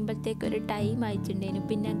 അതെല്ലാം കഴിയുമ്പോഴത്തേക്ക് ഒരു ടൈം ആയിട്ടുണ്ടേനു.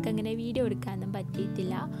 പിന്നെ എനിക്ക് അങ്ങനെ വീഡിയോ എടുക്കാനൊന്നും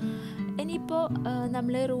പറ്റിയിട്ടില്ല. ഇനിയിപ്പോൾ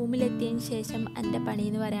നമ്മൾ റൂമിലെത്തിയതിന് ശേഷം എൻ്റെ പണി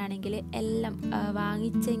എന്ന് പറയുകയാണെങ്കിൽ എല്ലാം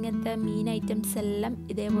വാങ്ങിച്ച ഇങ്ങനത്തെ മീൻ ഐറ്റംസ് എല്ലാം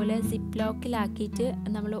ഇതേപോലെ സിപ്പ് ലോക്കിലാക്കിയിട്ട്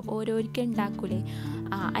നമ്മൾ ഓരോരിക്കും ഉണ്ടാക്കൂലേ,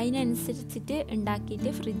 അതിനനുസരിച്ചിട്ട്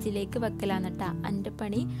ഉണ്ടാക്കിയിട്ട് ഫ്രിഡ്ജിലേക്ക് വെക്കലാന്ന് കേട്ടോ എൻ്റെ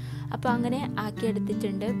പണി. അപ്പോൾ അങ്ങനെ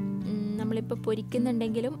ആക്കിയെടുത്തിട്ടുണ്ട്. നമ്മളിപ്പോൾ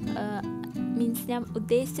പൊരിക്കുന്നുണ്ടെങ്കിലും മീൻസ് ഞാൻ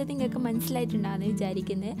ഉദ്ദേശിച്ചത് നിങ്ങൾക്ക് മനസ്സിലായിട്ടുണ്ടാകുമെന്ന്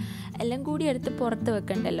വിചാരിക്കുന്നത്. എല്ലാം കൂടി എടുത്ത് പുറത്ത്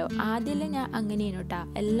വെക്കണ്ടല്ലോ. ആദ്യം ഞാൻ അങ്ങനെയാണ് കേട്ടോ,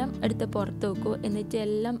 എല്ലാം എടുത്ത് പുറത്ത് വെക്കൂ, എന്നിട്ട്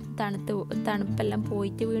എല്ലാം തണുപ്പെല്ലാം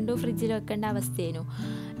പോയിട്ട് വീണ്ടും ഫ്രിഡ്ജിൽ വെക്കേണ്ട അവസ്ഥയായിരുന്നു.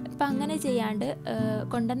 അപ്പം അങ്ങനെ ചെയ്യാണ്ട്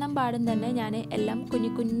കൊണ്ടുവന്ന പാടും തന്നെ ഞാൻ എല്ലാം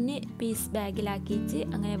കുഞ്ഞു കുഞ്ഞ് പീസ് ബാഗിലാക്കിയിട്ട്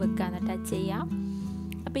അങ്ങനെ വെക്കാന്ന് കേട്ടോ ചെയ്യാം.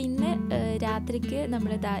 അപ്പോൾ ഇന്ന് രാത്രിക്ക്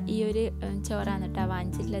നമ്മൾ ഈ ഒരു ചോറാണ് കേട്ടോ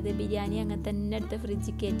വാങ്ങിച്ചിട്ടുള്ളത്. ബിരിയാണി അങ്ങനെ തന്നെ എടുത്ത്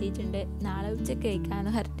ഫ്രിഡ്ജിൽ കയറ്റിയിട്ടുണ്ട്, നാളെ ഉച്ചയ്ക്ക്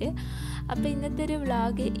കഴിക്കാമെന്ന് പറഞ്ഞിട്ട്. അപ്പോൾ ഇന്നത്തെ ഒരു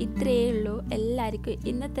വ്ളോഗ് ഇത്രയേ ഉള്ളൂ. എല്ലാവർക്കും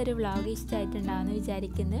ഇന്നത്തെ ഒരു വ്ളോഗ് ഇഷ്ടമായിട്ടുണ്ടാകുമെന്ന്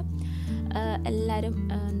വിചാരിക്കുന്നു. എല്ലാവരും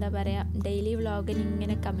എന്താ പറയുക, ഡെയിലി വ്ളോഗിന്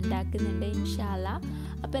ഇങ്ങനെ കമൻ്റ് ആക്കുന്നുണ്ട് ഇൻഷാല്ല.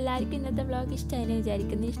 അപ്പോൾ എല്ലാവർക്കും ഇന്നത്തെ വ്ളോഗ് ഇഷ്ടമായെന്ന്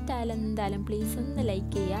വിചാരിക്കുന്നു. ഇഷ്ടമായാലും എന്തായാലും പ്ലീസ് ഒന്ന്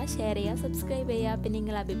ലൈക്ക് ചെയ്യുക, ഷെയർ ചെയ്യുക, സബ്സ്ക്രൈബ് ചെയ്യുക. പിന്നെ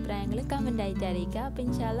നിങ്ങളുടെ അഭിപ്രായങ്ങൾ കമൻ്റ് ആയിട്ട് അറിയിക്കുക. അപ്പോൾ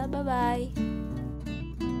ഇൻഷാല്ല ബൈ.